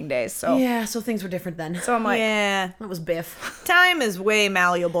drinking days, so Yeah, so things were different then. so I'm like, Yeah. That was Biff. Time is way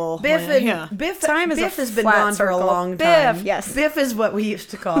malleable. Biff when- and yeah. Biff. Time is a Biff has been flat gone for a circle. long Biff, time. yes. Biff is what we used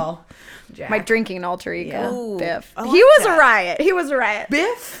to call Jack. my drinking alter ego, Yeah. Ooh, Biff. I He like was that. a riot. He was a riot.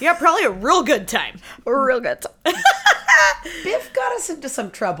 Biff. Yeah, probably a real good time. Real good. Biff got us into some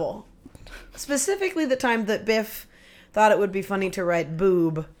trouble. Specifically, the time that Biff thought it would be funny to write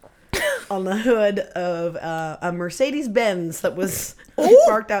 "boob" on the hood of a Mercedes Benz that was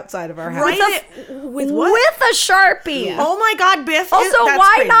parked outside of our house. Write it with what? With a Sharpie. Oh my God, Biff. Also, that's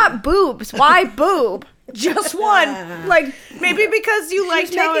why crazy. not boobs? Why boob? just one? Like, Maybe because you She liked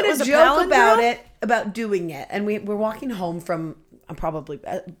was how it making was a a joke palindrome? about it, about doing it, and we're walking home from probably.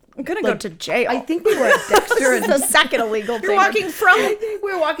 I'm gonna go to jail. I think we were at Dexter and the second illegal thing. You're walking from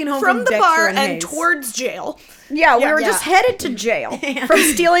we were walking home from the Dexter bar and, and Hayes. towards jail. Yeah, we Yeah. were just headed to jail from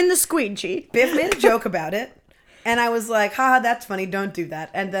stealing the squeegee. Biff made a joke about it, and I was like, "Haha, that's funny. Don't do that."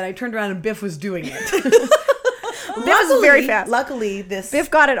 And then I turned around and Biff was doing it. Biff was very fast. Luckily, this Biff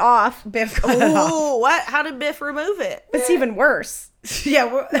got it off. Biff got it off. Ooh, what? How did Biff remove it? It's even worse.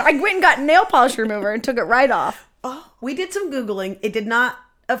 Yeah, I went and got nail polish remover and took it right off. we did some googling. It did not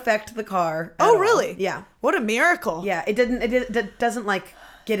affect the car. at Oh, all. really? Yeah, What a miracle. yeah. It didn't. It doesn't like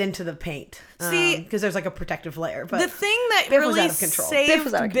get into the paint. See, because there's like a protective layer. But The thing that Biff was really out of control. saved Biff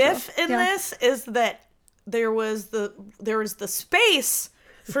was out of Biff control. in Yeah. this is that there was the space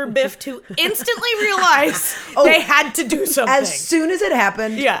for Biff to instantly realize they had to do something. as soon as it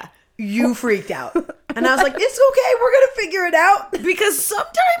happened, Yeah. you freaked out, and I was like, "It's okay. We're gonna figure it out." Because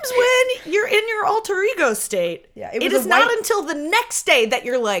sometimes when you're in your alter ego state, Yeah, it it was is a not white- until the next day that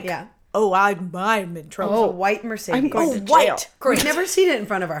you're like, Yeah. oh, I'm in trouble. It was a white Mercedes. I'm going Oh, to jail. white. We've Great. never seen it in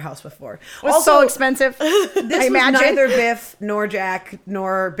front of our house before. It was so expensive. This I was imagine. neither Biff nor Jack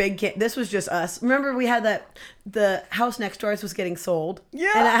nor Big Kid. This was just us. Remember, we had the house next to ours was getting sold.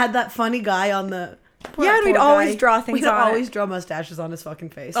 Yeah. and it had that funny guy on the. Yeah, and we'd poor always guy. draw things We'd on it. always draw mustaches on his fucking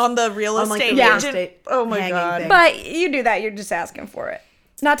face. On the real On, like, estate the real agent. estate Oh my hanging God. thing. But you do that, you're just asking for it.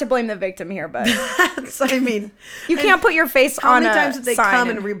 Not to blame the victim here, but So, I mean, you can't put your face how on many a times did they sign come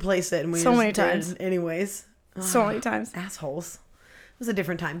and replace it? And we So just many did times. anyways. so many times. Assholes. It was a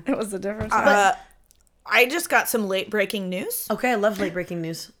different time. It was a different time. I just got some late breaking news. Okay, I love late breaking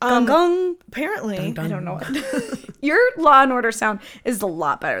news. Gung gung. Apparently, I don't know what. Your Law and Order sound is a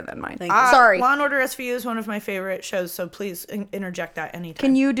lot better than mine. Thank you. Sorry. Law and Order SVU is one of my favorite shows, so please interject that anytime.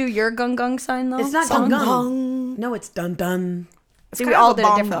 Can you do your gung gung sign though? It's not Song? gung gung. No, it's dun dun. See, Kind we of all a did it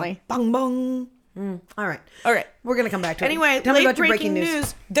bong, differently. though. Bong bong. All right. All right. We're gonna come back to it. Anyway, Tell me late about your breaking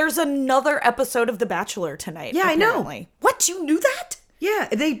news. There's another episode of The Bachelor tonight. Yeah, I know. apparently. What? You knew that? Yeah,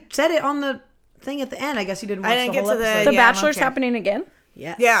 they said it on the thing at the end. I guess you didn't watch I didn't the get whole to the- episode. The Yeah, I'm Bachelor's okay. happening again.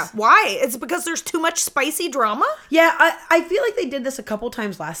 Yes. Yeah. Why? It's because there's too much spicy drama. Yeah, I feel like they did this a couple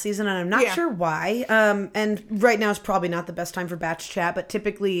times last season, and I'm not Yeah. sure why. And right now is probably not the best time for batch chat, but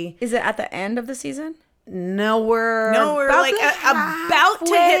typically, Is it at the end of the season? no, we're About to hit the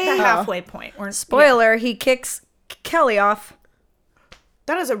halfway. halfway point. We're Spoiler: He kicks Kelly off.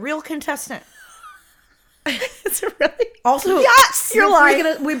 That is a real contestant. Is it really? Also, Yes! you're You're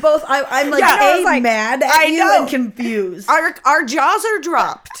lying. we both. I'm like Yeah, I was like, mad at I you know. and confused. Our jaws are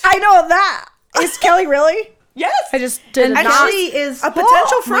dropped. I know that. Is Kelly really? Yes. I just did And not. Ashley is a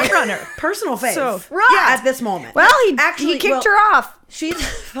potential my front runner. personal fave. So, right. at this moment. Well, he Actually, kicked well, her off. She's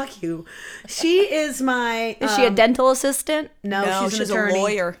fuck you. She is my. Is she a dental assistant? No, No, she's an she's a attorney.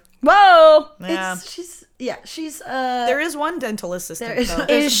 lawyer. Whoa. Yeah. She's There is one dental assistant. There is- though.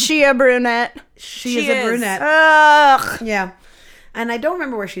 Is she a brunette? she She is a is. brunette. Ugh. Yeah. And I don't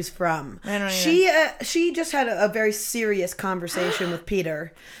remember where she's from. I don't She just had a very serious conversation with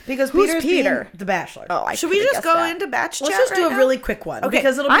Peter because Who's Peter's Peter? being the Bachelor. Oh, I Should we could've just guessed go that. into batch Let's chat just do right a now? really quick one Okay.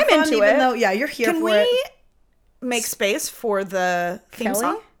 because it'll be I'm fun into even it. though you're here Can for we it. make space for the theme Kelly?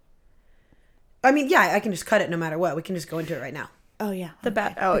 song? I mean, yeah, I can just cut it no matter what. We can just go into it right now Oh yeah. The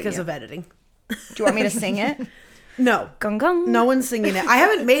bat. Oh, because yeah. of editing. Do you want me to sing it? No. Gung gung. No one's singing it. I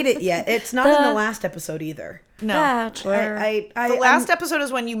haven't made it yet. It's not in The- the last episode either. No. Bachelor. The last episode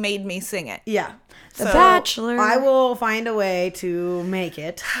is when you made me sing it. Yeah. The So, Bachelor. I will find a way to make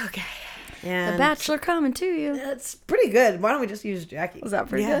it. Okay. And The Bachelor coming to you. it's pretty good. Why don't we just use Jackie? Was that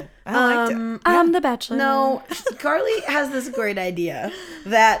pretty Yeah. good? I liked it. I'm the Bachelor. No, Carly has this great idea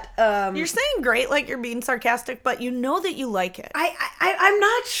that You're saying great like you're being sarcastic, but you know that you like it. I'm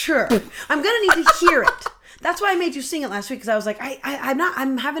not sure. I'm gonna need to hear it. That's why I made you sing it last week, because I was like,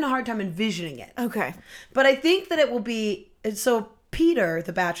 I'm having a hard time envisioning it. Okay. But I think that it will be so. Peter,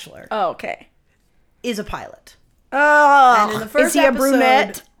 the Bachelor, Oh, okay. is a pilot. Oh, And in the first is he a episode-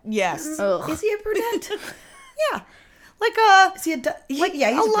 brunette? Yes. Ugh. Is he a brunette? Yeah. Like a Is he yeah, he's a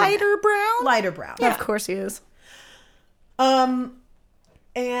brunette. lighter brown. Lighter brown. Of course he is. And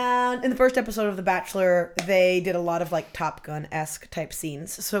in the first episode of The Bachelor, they did a lot of like Top Gun-esque type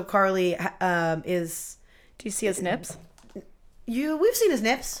scenes. So Carly is Do you see his nips? we've seen his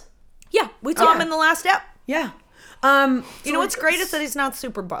nips. Yeah, we saw him in the last ep. Yeah. You know what's great is that he's not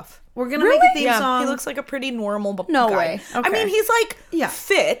super buff. We're gonna make a theme Yeah, song. he looks like a pretty normal No guy. way. I Okay. mean, he's like Yeah.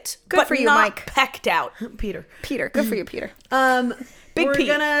 fit, Good but for you, not Mike. pecked out. Peter. Peter. Good for you, Peter. Big We're Pete.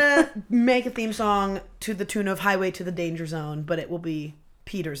 gonna make a theme song to the tune of Highway to the Danger Zone, but it will be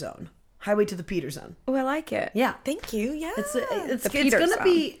Peter Zone. Highway to the Peter Zone. Oh, I like it. Yeah. Thank you. Yeah. It's Peter gonna song.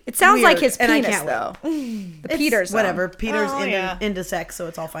 be It sounds like weird, his and I penis, can't wait. though. The It's Peter song. whatever. Peter's Oh, yeah. into sex, so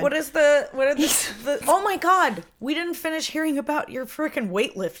it's all fine. What are the oh my god, we didn't finish hearing about your freaking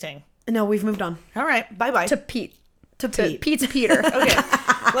weightlifting. No, we've moved on All right, bye-bye. To Pete. to To Pete. Pete's Peter. Okay.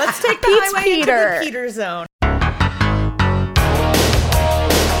 Let's take the Pete's highway Peter. into the Peter zone.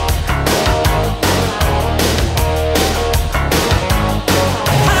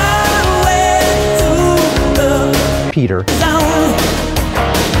 Peter.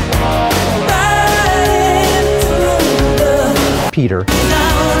 Peter.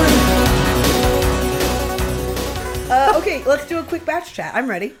 Okay, let's do a quick batch chat. I'm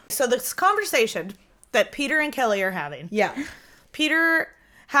ready. So this conversation that Peter and Kelly are having. Yeah. Peter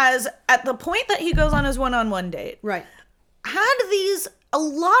has, at the point that he goes on his one-on-one date, Right. had a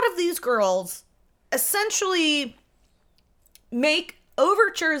lot of these girls essentially make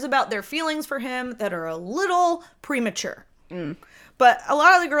overtures about their feelings for him that are a little premature. But a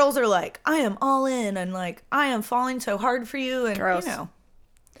lot of the girls are like, I am all in, and like, I am falling so hard for you, and Gross. you know.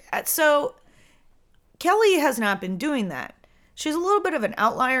 So Kelly has not been doing that. She's a little bit of an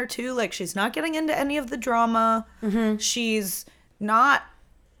outlier too. Like, she's not getting into any of the drama. She's not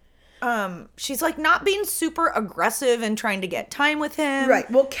she's like not being super aggressive and trying to get time with him. Right.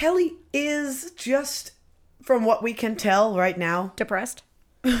 Well, Kelly is just, from what we can tell right now, Depressed?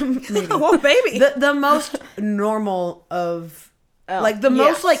 Oh, baby. the most normal of, like the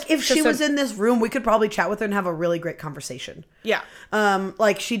most yes. like if she Just was in this room, we could probably chat with her and have a really great conversation. Yeah.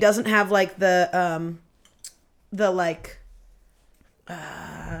 Like she doesn't have like the like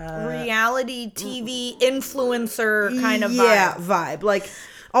Reality TV influencer kind of yeah vibe. vibe. Like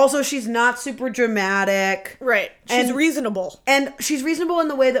also she's not super dramatic. Right. She's And- reasonable. And she's reasonable in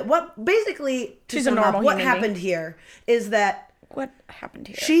the way that what basically to She's a sum up, normal what human happened here is that What happened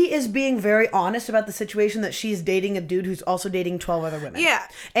here? she is being very honest about the situation that she's dating a dude who's also dating 12 other women. Yeah.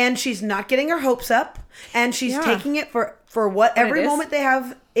 And she's not getting her hopes up, and she's Yeah. taking it for what every is. moment they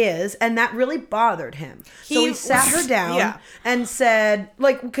have is, and that really bothered him. So He he sat was- her down yeah. and said,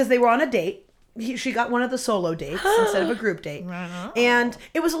 like, because they were on a date. She got one of the solo dates instead of a group date. And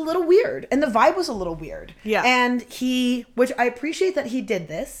it was a little weird. And the vibe was a little weird. Yeah. And which I appreciate that he did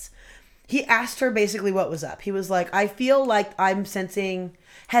this. He asked her basically what was up. He was like, I feel like I'm sensing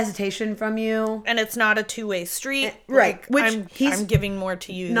hesitation from you. And it's not a two-way street. Right, Like, which I'm giving more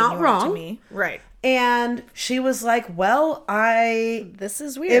to you not than you are to wrong. me. Right. And she was like, well, I This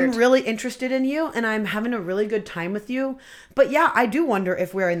is am weird. really interested in you and I'm having a really good time with you. But yeah, I do wonder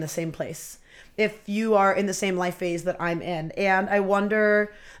if we're in the same place. If you are in the same life phase that I'm in. And I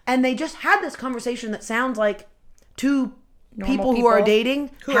wonder, and they just had this conversation that sounds like two people who are people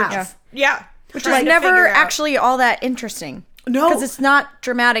dating have. Yeah. Yeah. Which Trying is to never figure out- actually all that interesting. No. Because it's not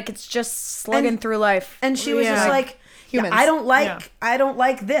dramatic. It's just slugging And- through life. And she was Yeah. just like, yeah, Humans. I don't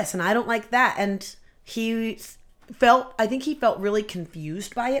like this and I don't like that. And I think he felt really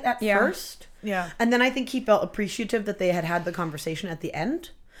confused by it at Yeah. first. Yeah. And then I think he felt appreciative that they had the conversation at the end.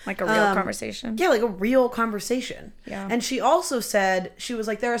 Like a real conversation. Yeah, like a real conversation. Yeah. And she also said, she was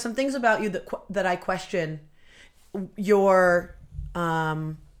like, there are some things about you that I question your,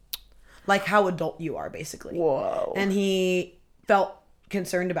 like how adult you are, basically. Whoa. And he felt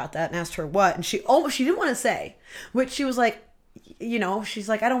concerned about that and asked her what. And she didn't want to say, which she was like, she's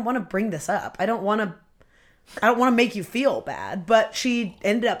like, I don't want to bring this up. I don't want to I don't want to make you feel bad, but she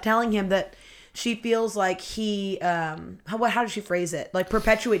ended up telling him that she feels like he, how did she phrase it? Like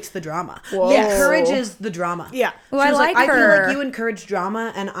perpetuates the drama. Whoa. He encourages the drama. Yeah. Ooh, She I was like I feel her. like you encourage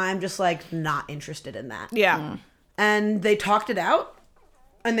drama, and I'm just like not interested in that. Yeah. And they talked it out,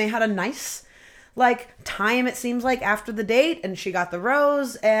 and they had a nice, like, time, it seems like, after the date, and she got the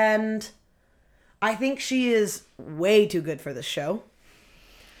rose, and I think she is way too good for this show.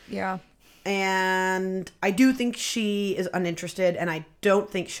 Yeah. And I do think she is uninterested, and I don't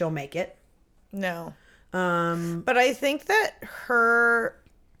think she'll make it. No. But I think that her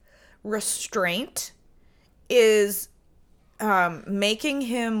restraint is making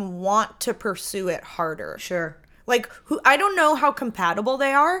him want to pursue it harder. Sure. Like, I don't know how compatible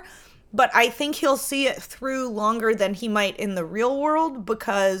they are, but I think he'll see it through longer than he might in the real world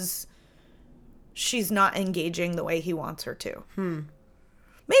because she's not engaging the way he wants her to.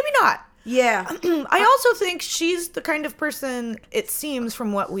 Maybe not. Yeah. I also think she's the kind of person, it seems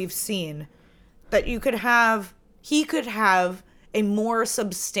from what we've seen, that he could have a more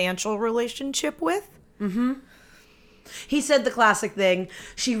substantial relationship with. He said the classic thing,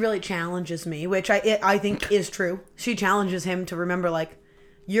 she really challenges me, which I think is true. She challenges him to remember, like,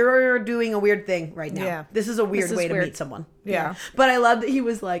 you're doing a weird thing right now. Yeah. This is a weird is way to weird. meet someone. Yeah. But I love that he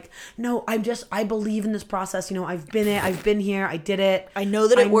was like, no, I believe in this process. You know, I've been here. I did it. I know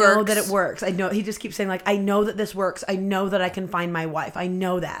that it I know works. that it works. I know. He just keeps saying, like, I know that this works. I know that I can find my wife. I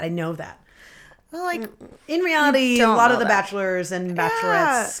know that. Well, like, In reality, a don't lot know of the that. bachelors and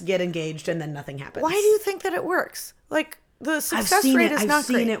bachelorettes get engaged and then nothing happens. why do you think that it works? Like, the I've success seen rate it. is I've not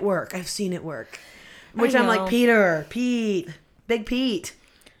seen great. it work. I've seen it work. Which I'm know. like, Pete, Big Pete,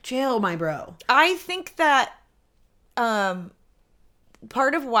 chill, my bro. I think that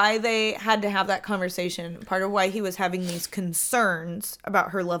part of why they had to have that conversation, part of why he was having these concerns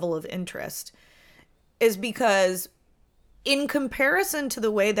about her level of interest, is because in comparison to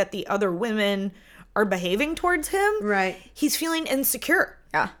the way that the other women are behaving towards him, Right. he's feeling insecure.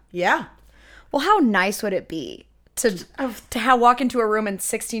 Yeah. Yeah. Well, how nice would it be to walk into a room and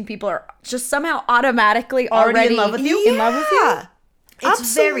 16 people are just somehow automatically already in love with you? In love with you? Yeah.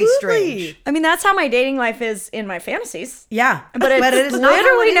 It's very strange. I mean, that's how my dating life is in my fantasies. Yeah. But it is not how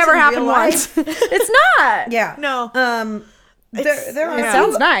literally it is never in happened real life. once. It's not. Yeah. No. There are It a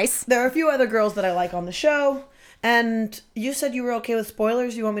sounds few- nice. There are a few other girls that I like on the show. And you said you were okay with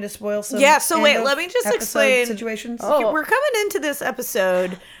spoilers. You want me to spoil some? Yeah, so wait, end of let me just episode explain. situations. Oh. We're coming into this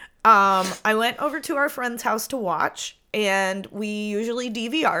episode. I went over to our friend's house to watch, and we usually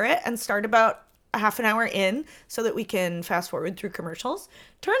DVR it and start about a half an hour in so that we can fast forward through commercials.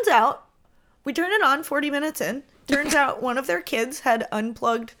 Turns out, we turn it on 40 minutes in. Turns out one of their kids had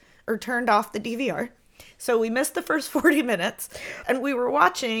unplugged or turned off the DVR. So we missed the first 40 minutes, and we were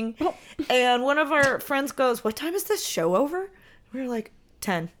watching, and one of our friends goes, "What time is this show over?" We were like,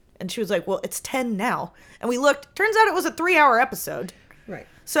 10. And she was like, "Well, it's 10 now." And we looked. Turns out it was a 3-hour episode. Right.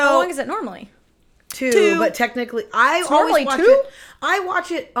 So How long is it normally? Two, but technically, I always normally watch two? it. I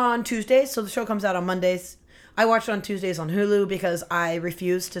watch it on Tuesdays, so the show comes out on Mondays. I watch it on Tuesdays on Hulu because I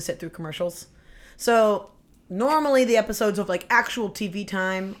refuse to sit through commercials. So normally the episodes of like actual TV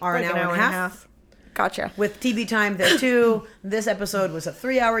time are like an hour and a half. Gotcha. With TV time, there too. This episode was a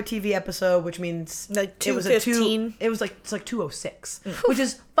 3-hour TV episode, which means Like it was a 2:15. It was like it's like 2:06, which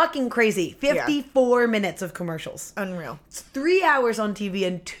is fucking crazy. 54 minutes of commercials. Unreal. It's 3 hours on TV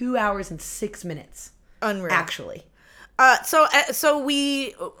and 2 hours and 6 minutes. Unreal. Actually, So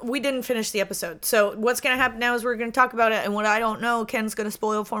we didn't finish the episode. So what's gonna happen now is we're gonna talk about it, and what I don't know, Ken's gonna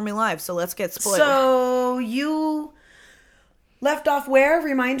spoil for me live. So let's get spoiled. so you left off where?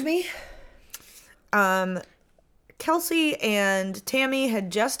 Remind me. Kelsey and Tammy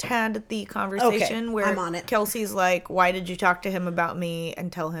had just had the conversation Okay, where I'm on it. Kelsey's like, "Why did you talk to him about me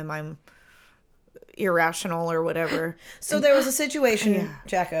and tell him I'm irrational or whatever?" So there was a situation,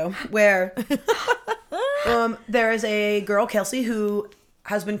 Jacko, where there is a girl, Kelsey, who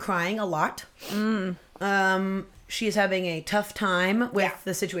has been crying a lot. She is having a tough time with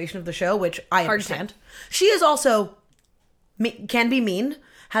the situation of the show, which I understand. She is also can be mean.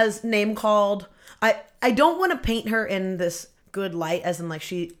 Has name called. I don't want to paint her in this good light, as in like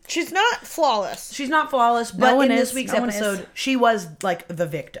She's not flawless. she's not flawless, but one in this is. week's No one is. episode, she was like the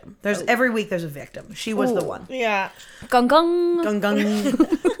victim. There's every week there's a victim. She was the one. Yeah. Gung gung. Gung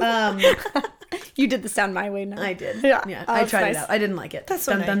gung. You did the sound my way now. I did. Yeah. Yeah. Oh, I that's tried nice. it out. I didn't like it. That's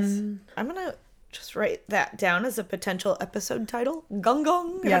so Dun, nice. dun. I'm gonna just write that down as a potential episode title. Gung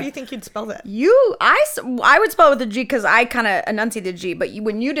Gung. Yeah. How do you think you'd spell that? I would spell it with a G because I kind of enunciated G, but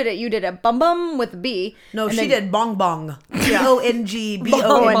when you did a bum bum with a B. No, and she then- did bong bong.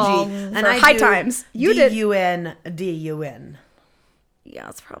 BONG. And I High do times. You did- DUN. Yeah,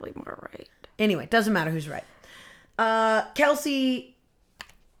 that's probably more right. Anyway, doesn't matter who's right. Kelsey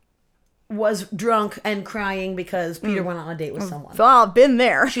was drunk and crying because Peter went on a date with someone. Well, I've been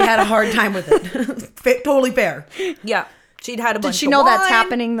there. She had a hard time with it. Totally fair. Yeah. She'd had a bunch Did she of know that's wine.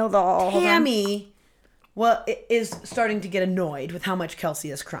 happening though? The whole time? Tammy, is starting to get annoyed with how much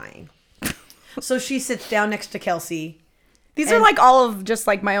Kelsey is crying. So she sits down next to Kelsey. These are like all of just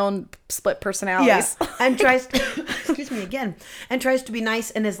like my own split personalities. Yeah, and tries excuse me again, and tries to be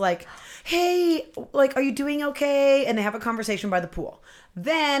nice and is like, hey, like, are you doing okay? And they have a conversation by the pool.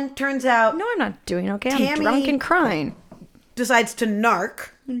 Then turns out No, I'm not doing okay. I'm Tammy- drunk and crying. decides to narc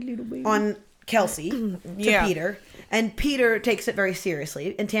on Kelsey to Yeah. Peter. And Peter takes it very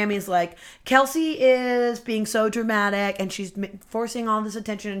seriously. And Tammy's like, Kelsey is being so dramatic and she's forcing all this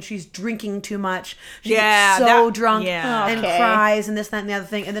attention and she's drinking too much. She Yeah, gets so that- drunk yeah. and Okay. cries and this, that, and the other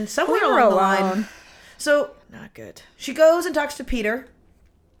thing. And then somewhere Leave her along the line. alone. So Not good. she goes and talks to Peter.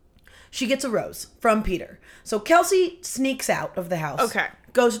 She gets a rose from Peter. So Kelsey sneaks out of the house. Okay.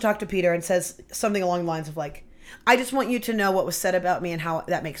 Goes to talk to Peter and says something along the lines of like, I just want you to know what was said about me and how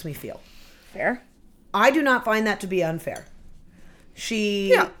that makes me feel. Fair. I do not find that to be unfair.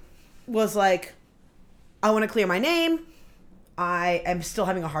 She Yeah. was like, I want to clear my name. I am still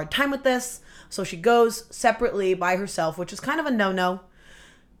having a hard time with this. So she goes separately by herself, which is kind of a no-no.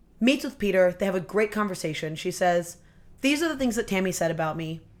 Meets with Peter. They have a great conversation. She says, these are the things that Tammy said about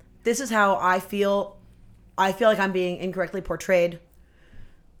me. This is how I feel. I feel like I'm being incorrectly portrayed.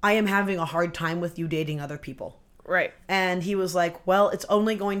 I am having a hard time with you dating other people. Right. And he was like, well, it's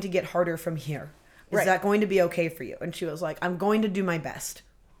only going to get harder from here. Is Right. that going to be okay for you? And she was like, I'm going to do my best.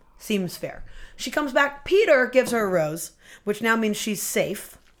 Seems fair. She comes back. Peter gives her a rose, which now means she's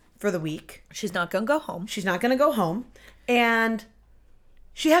safe for the week. She's not gonna go home. She's not going to go home. And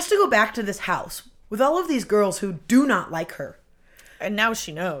she has to go back to this house with all of these girls who do not like her. And now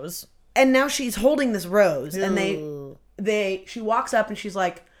she knows. And now she's holding this rose. And she walks up and she's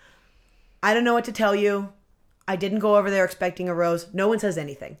like, I don't know what to tell you. I didn't go over there expecting a rose. No one says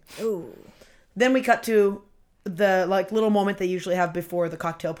anything. Ooh. Then we cut to the like little moment they usually have before the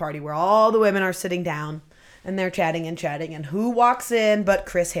cocktail party where all the women are sitting down and they're chatting and who walks in but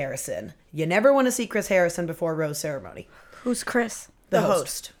Chris Harrison. You never want to see Chris Harrison before a rose ceremony. Who's Chris? The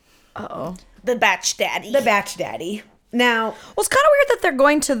host. Uh-oh. The batch daddy. The batch daddy. Now, Well, it's kind of weird that they're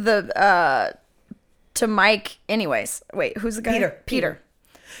going to the to Mike anyways. Wait, who's the guy? Peter.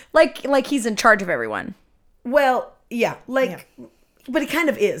 Like he's in charge of everyone. well, yeah, like, but he kind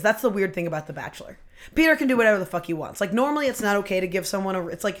of is. That's the weird thing about The Bachelor. Peter can do whatever the fuck he wants. Like, normally it's not okay to give someone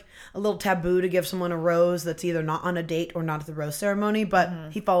it's like a little taboo to give someone a rose that's either not on a date or not at the rose ceremony, but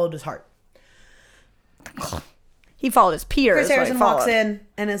he followed his heart. He followed his Peter. Chris is what he Harrison walks followed. in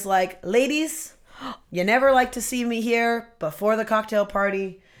and is like, ladies, you never like to see me here before the cocktail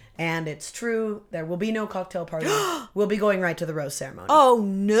party. And it's true. There will be no cocktail party. We'll be going right to the rose ceremony. Oh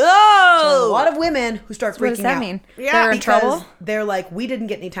no! So a lot of women who start freaking What does that out. mean? Yeah, They're in Because trouble. they're like, we didn't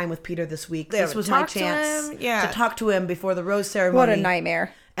get any time with Peter this week. This haven't was my talked to chance him. Yeah. to talk to him before the rose ceremony. What a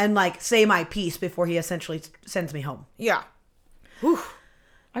nightmare. And like say my piece before he essentially sends me home. Yeah.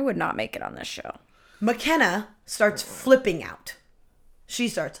 I would not make it on this show. McKenna starts flipping out. She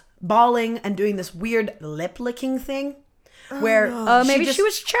starts bawling and doing this weird lip licking thing where Maybe just she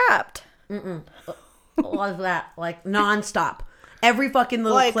was trapped. was that like nonstop. Every fucking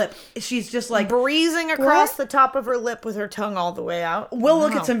little Like- clip, she's just like. Breezing across the top of her lip with her tongue all the way out. We'll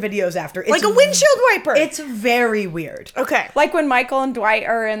look at some videos after. It's Like a windshield wiper. It's very weird, okay. Like when Michael and Dwight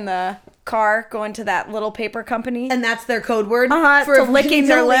are in the car going to that little paper company. and that's their code word To if we licking need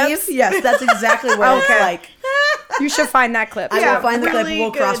their to leave. lips? Yes, that's exactly what it's like. You should find that clip. I will find the clip. really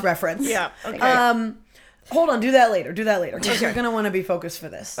We'll good. cross reference. Yeah. Okay. Hold on. Do that later. Because you're gonna want to be focused for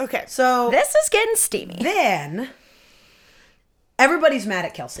this. Okay. So This is getting steamy. then everybody's mad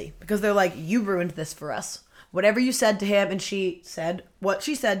at Kelsey because they're like, you ruined this for us. Whatever you said to him, and she said what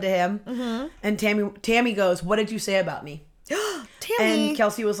she said to him. Mm-hmm. And Tammy goes, what did you say about me? Tammy. And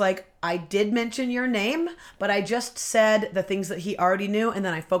Kelsey was like, I did mention your name, but I just said the things that he already knew, and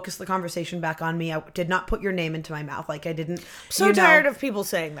then I focused the conversation back on me. I did not put your name into my mouth. Like I didn't. so tired of people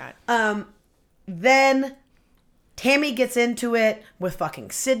saying that. Then Tammy gets into it with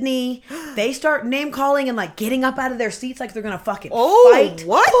fucking Sydney. They start name calling and like getting up out of their seats like they're gonna fucking fight.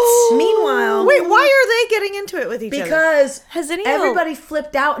 what? Meanwhile, Wait, why are they getting into it with each other? because Has any everybody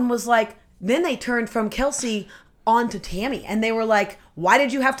flipped out and was like, then they turned from Kelsey on to Tammy, and they were like, why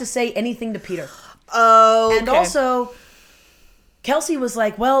did you have to say anything to Peter? Oh, And also, Kelsey was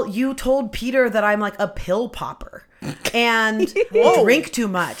like, well, you told Peter that I'm like a pill popper and drink too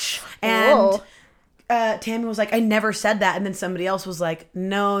much. And Tammy was like, I never said that. And then somebody else was like,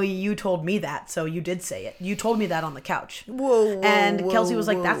 no, you told me that. So you did say it. You told me that on the couch. And Kelsey was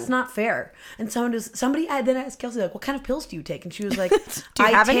like, that's not fair. And somebody then asked Kelsey, like, what kind of pills do you take? And she was like,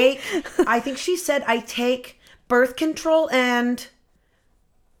 I think she said I take birth control and...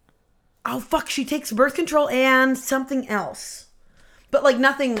 Oh, fuck, she takes birth control and something else. But, like,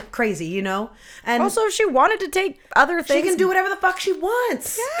 nothing crazy, you know? And Also, if she wanted to take other things, she can do whatever the fuck she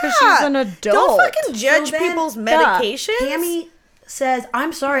wants. because she's an adult. Don't fucking judge So then, people's medications. Tammy says,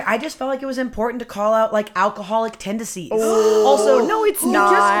 I'm sorry, I just felt like it was important to call out, like, alcoholic tendencies. Also, no, it's you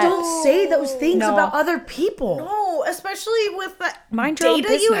not. just don't say those things No. about other people. No, especially with the Mind your own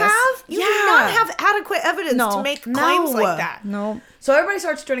data you business. have. You do not have adequate evidence No. to make claims No. like that. No. So everybody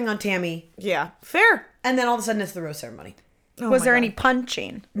starts turning on Tammy, Yeah, fair. and then all of a sudden it's the rose ceremony. Was there any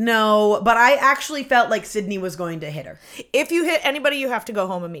punching? No, but I actually felt like Sydney was going to hit her. If you hit anybody, you have to go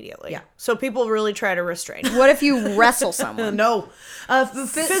home immediately. Yeah. So people really try to restrain. What if you wrestle someone? No.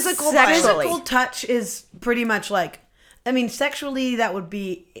 Physical Physical touch is pretty much like, I mean, sexually that would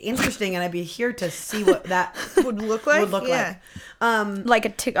be interesting, and I'd be here to see what that would look like. like.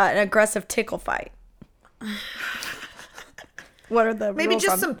 Like an aggressive tickle fight. What are the Maybe rules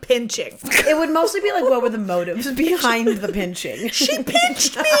just on- some pinching. It would mostly be like, what were the motives behind the pinching? She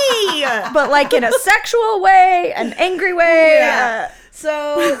pinched me. but like in a sexual way, an angry way. Yeah.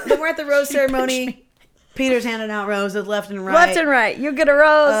 So then we're at the rose ceremony. Peter's handing out roses left and right. Left and right. You get a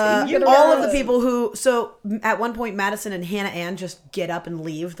rose. you get a All rose. of the people who, so at one point, Madison and Hannah Ann just get up and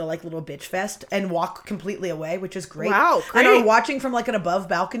leave the like little bitch fest and walk completely away, which is great. Wow, And we're great. watching from like an above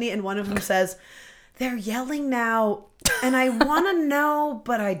balcony, and one of them says, "They're yelling now, and I want to know,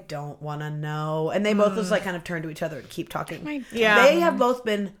 but I don't want to know." And they both just like kind of turn to each other and keep talking. Yeah. They have both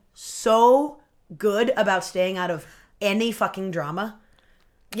been so good about staying out of any fucking drama.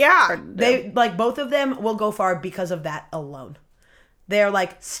 Yeah. They like both of them will go far because of that alone. They're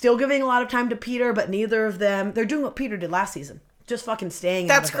like still giving a lot of time to Peter, but neither of them, they're doing what Peter did last season. Just fucking staying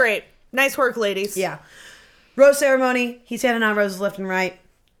out That's of it. great. Nice work, ladies. Yeah. Rose ceremony. He's handing out roses left and right.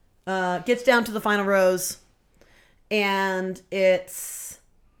 Gets down to the final rose. And it's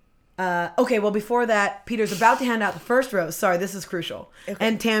okay, well before that, Peter's about to hand out the first rose. Sorry, this is crucial.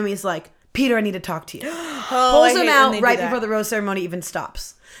 And Tammy's like, Peter, I need to talk to you. Pulls him out right before the rose ceremony even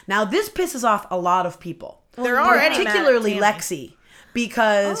stops. Now this pisses off a lot of people. They're already mad at particularly Tammy. Lexi,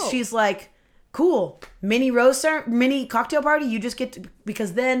 because she's like, cool, mini cocktail party, you just get to,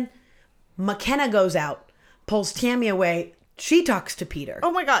 because then McKenna goes out, pulls Tammy away, she talks to Peter.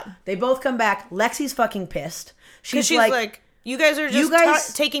 Oh my god. They both come back. Lexi's fucking pissed. Because she's like, you guys are just "You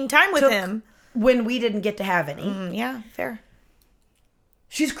guys taking time with took him. when we didn't get to have any. Yeah, fair.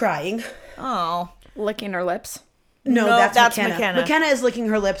 She's crying. Oh. licking her lips. No, No, that's that's McKenna. McKenna. McKenna is licking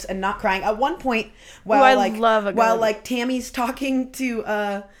her lips and not crying. At one point, while I like love a while good- like Tammy's talking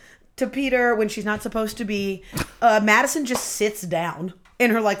to Peter when she's not supposed to be, Madison just sits down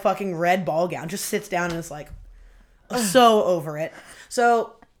in her like fucking red ball gown, just sits down and is like so over it.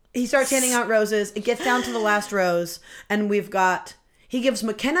 So he starts handing out roses. It gets down to the last rose, and he gives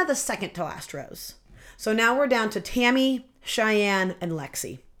McKenna the second to last rose. So now we're down to Tammy, Cheyenne, and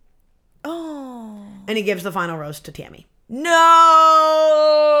Lexi. Oh. And he gives the final rose to Tammy.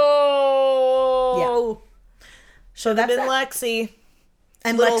 No. So that's Been that. Lexi.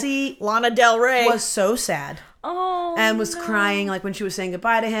 And Little Lexi Lana Del Rey. was so sad Oh. and was crying like when she was saying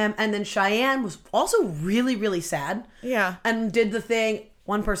goodbye to him. And then Cheyenne was also really, really sad. Yeah. And did the thing.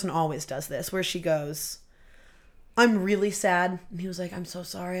 One person always does this where she goes, I'm really sad. And he was like, I'm so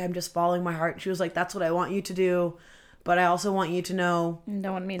sorry. I'm just following my heart. She was like, that's what I want you to do. But I also want you to know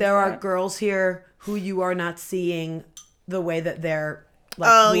No one means there are that. girls here who you are not seeing the way that they're like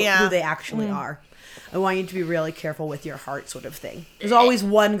Oh, who, yeah. who they actually are. I want you to be really careful with your heart, sort of thing. There's always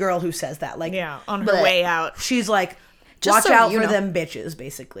one girl who says that. Like, Yeah, on her bleh. way out. She's like, Just watch so out you for know. them bitches,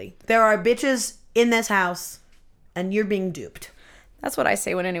 basically. There are bitches in this house, and you're being duped. That's what I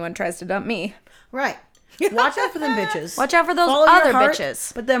say when anyone tries to dump me. Right. Watch out for them bitches. Watch out for those Follow your other heart,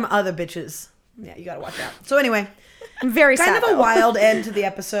 bitches. But them other bitches. Yeah, you gotta watch out. So anyway, I'm very kind sad. of a though. wild end to the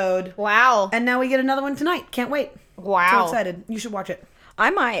episode. Wow. And now we get another one tonight. Can't wait. Wow. So excited. You should watch it. I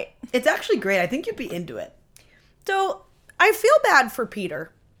might. It's actually great. I think you'd be into it. So I feel bad for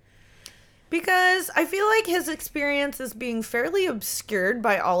Peter because I feel like his experience is being fairly obscured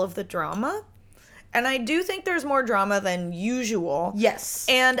by all of the drama. And I do think there's more drama than usual. Yes.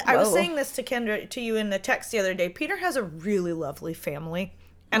 And I was Whoa. saying this to Kendra, to you in the text the other day. Peter has a really lovely family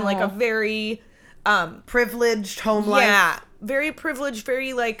and like a very, Privileged home life. yeah, very privileged,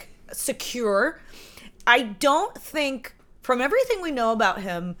 very like secure. I don't think, from everything we know about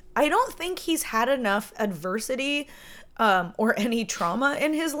him, I don't think he's had enough adversity or any trauma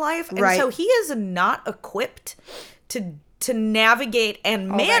in his life. And Right. so he is not equipped to navigate and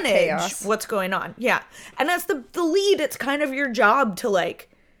that manage chaos. what's going on. Yeah. And as the lead, it's kind of your job to like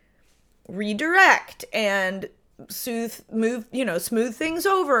redirect and smooth things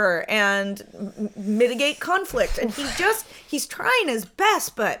over and mitigate conflict. And he's trying his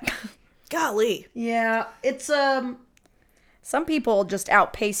best, but golly. Yeah. It's Some people just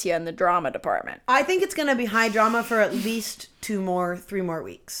outpace you in the drama department. I think it's gonna be high drama for at least 3 more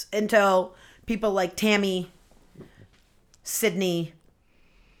weeks until people like Tammy, Sydney,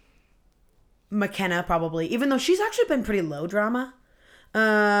 McKenna probably, even though she's actually been pretty low drama.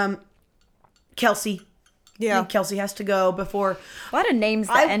 Kelsey. I Yeah. think Kelsey has to go before. A lot of names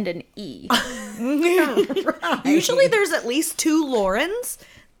that end in E. Usually there's at least 2 Laurens.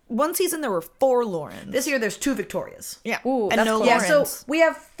 One season there were 4 Laurens. This year there's 2 Victorias. Yeah. Ooh, and that's no cool. Yeah, Laurens. so we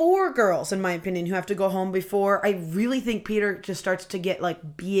have 4 girls, in my opinion, who have to go home before I really think Peter just starts to get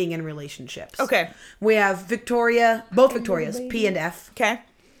like being in relationships. Okay. We have Victoria, both Victorias, P and F. Okay.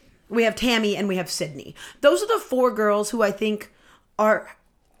 We have Tammy and we have Sydney. Those are the 4 girls who I think are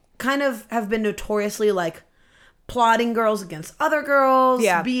kind of have been notoriously like plotting girls against other girls,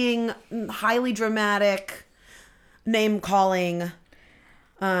 Yeah. being highly dramatic, name calling.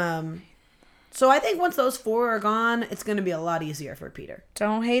 So I think once those 4 are gone, it's going to be a lot easier for Peter.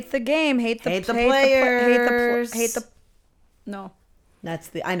 Don't hate the game. Hate the players. No.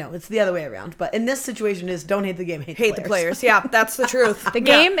 That's I know it's the other way around, but in this situation is don't hate the game, hate Hate the players. Yeah, that's the truth. The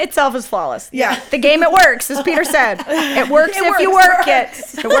game itself is flawless. Yeah. The game, it works, as Peter said. It works if you work it.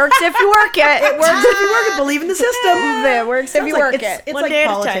 It works if you work it. It works if you work it. Believe in the system. It works if you work it's, it. It's One like day at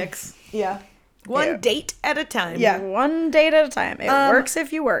a time. politics. Yeah. One Yeah. date at a time. Yeah. One date at a time. It works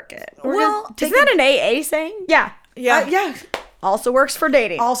if you work it. Well, Isn't that an AA saying? Yeah. yeah. Yeah. Also works for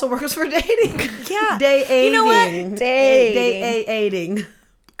dating. Also works for dating. Yeah. Day aiding. You know what? Dating. Aiding.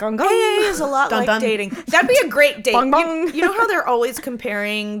 Gong, gong. AA is a lot Dun, like dun. dating. That'd be a great date. Bong, bong. You know how they're always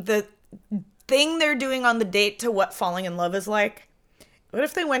comparing the thing they're doing on the date to what falling in love is like? What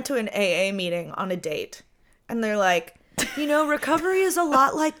if they went to an AA meeting on a date and they're like, recovery is a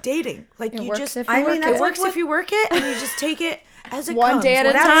lot like dating. Like It you works just if you I work mean, it. that's it works like if you work it and you just take it as it One comes. day at a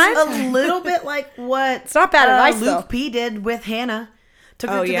Whatever- time? A little bit like what it's not bad advice, Luke though. P did with Hannah. Took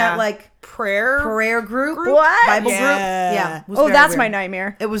her Oh, to yeah. that like Prayer group. What? Bible Yeah. group. Yeah. it was Oh, very that's weird. my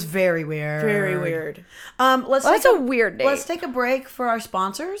nightmare. It was very weird. Very weird. Let's Well, that's take a weird date. Let's take a break for our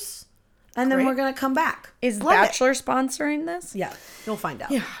sponsors, and then Great. we're gonna come back. Is Love it. Bachelor sponsoring this? Yeah, you'll find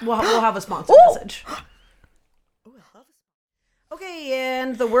out. Yeah. We'll have a sponsor message. Okay,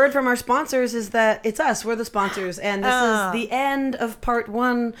 and the word from our sponsors is that it's us. We're the sponsors, and this is the end of part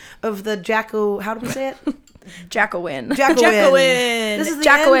 1 of the Jacko. How do we say it? Jacqueline. Jacqueline. This is the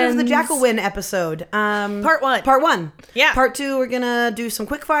Jacquelines. end of the Jacqueline episode. Part 1. Part 1. Yeah. Part 2, we're gonna do some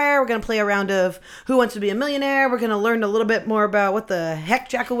quick fire. We're gonna play a round of Who Wants to Be a Millionaire. We're gonna learn a little bit more about what the heck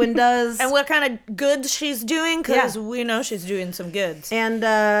Jacqueline does. And what kind of goods she's doing, because Yeah. we know she's doing some goods. And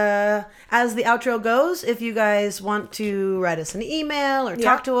as the outro goes, if you guys want to write us an email or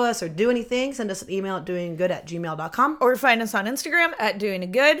talk to us or do anything, send us an email at doinggood@gmail.com. Or find us on Instagram at Doing a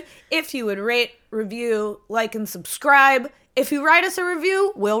Good. If you would rate, review, like, and subscribe. If you write us a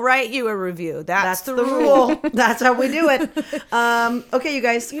review, we'll write you a review. That's That's the rule. That's how we do it. Okay, you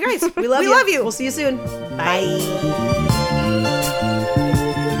guys. You guys, we love we you. love you. We'll see you soon. Bye.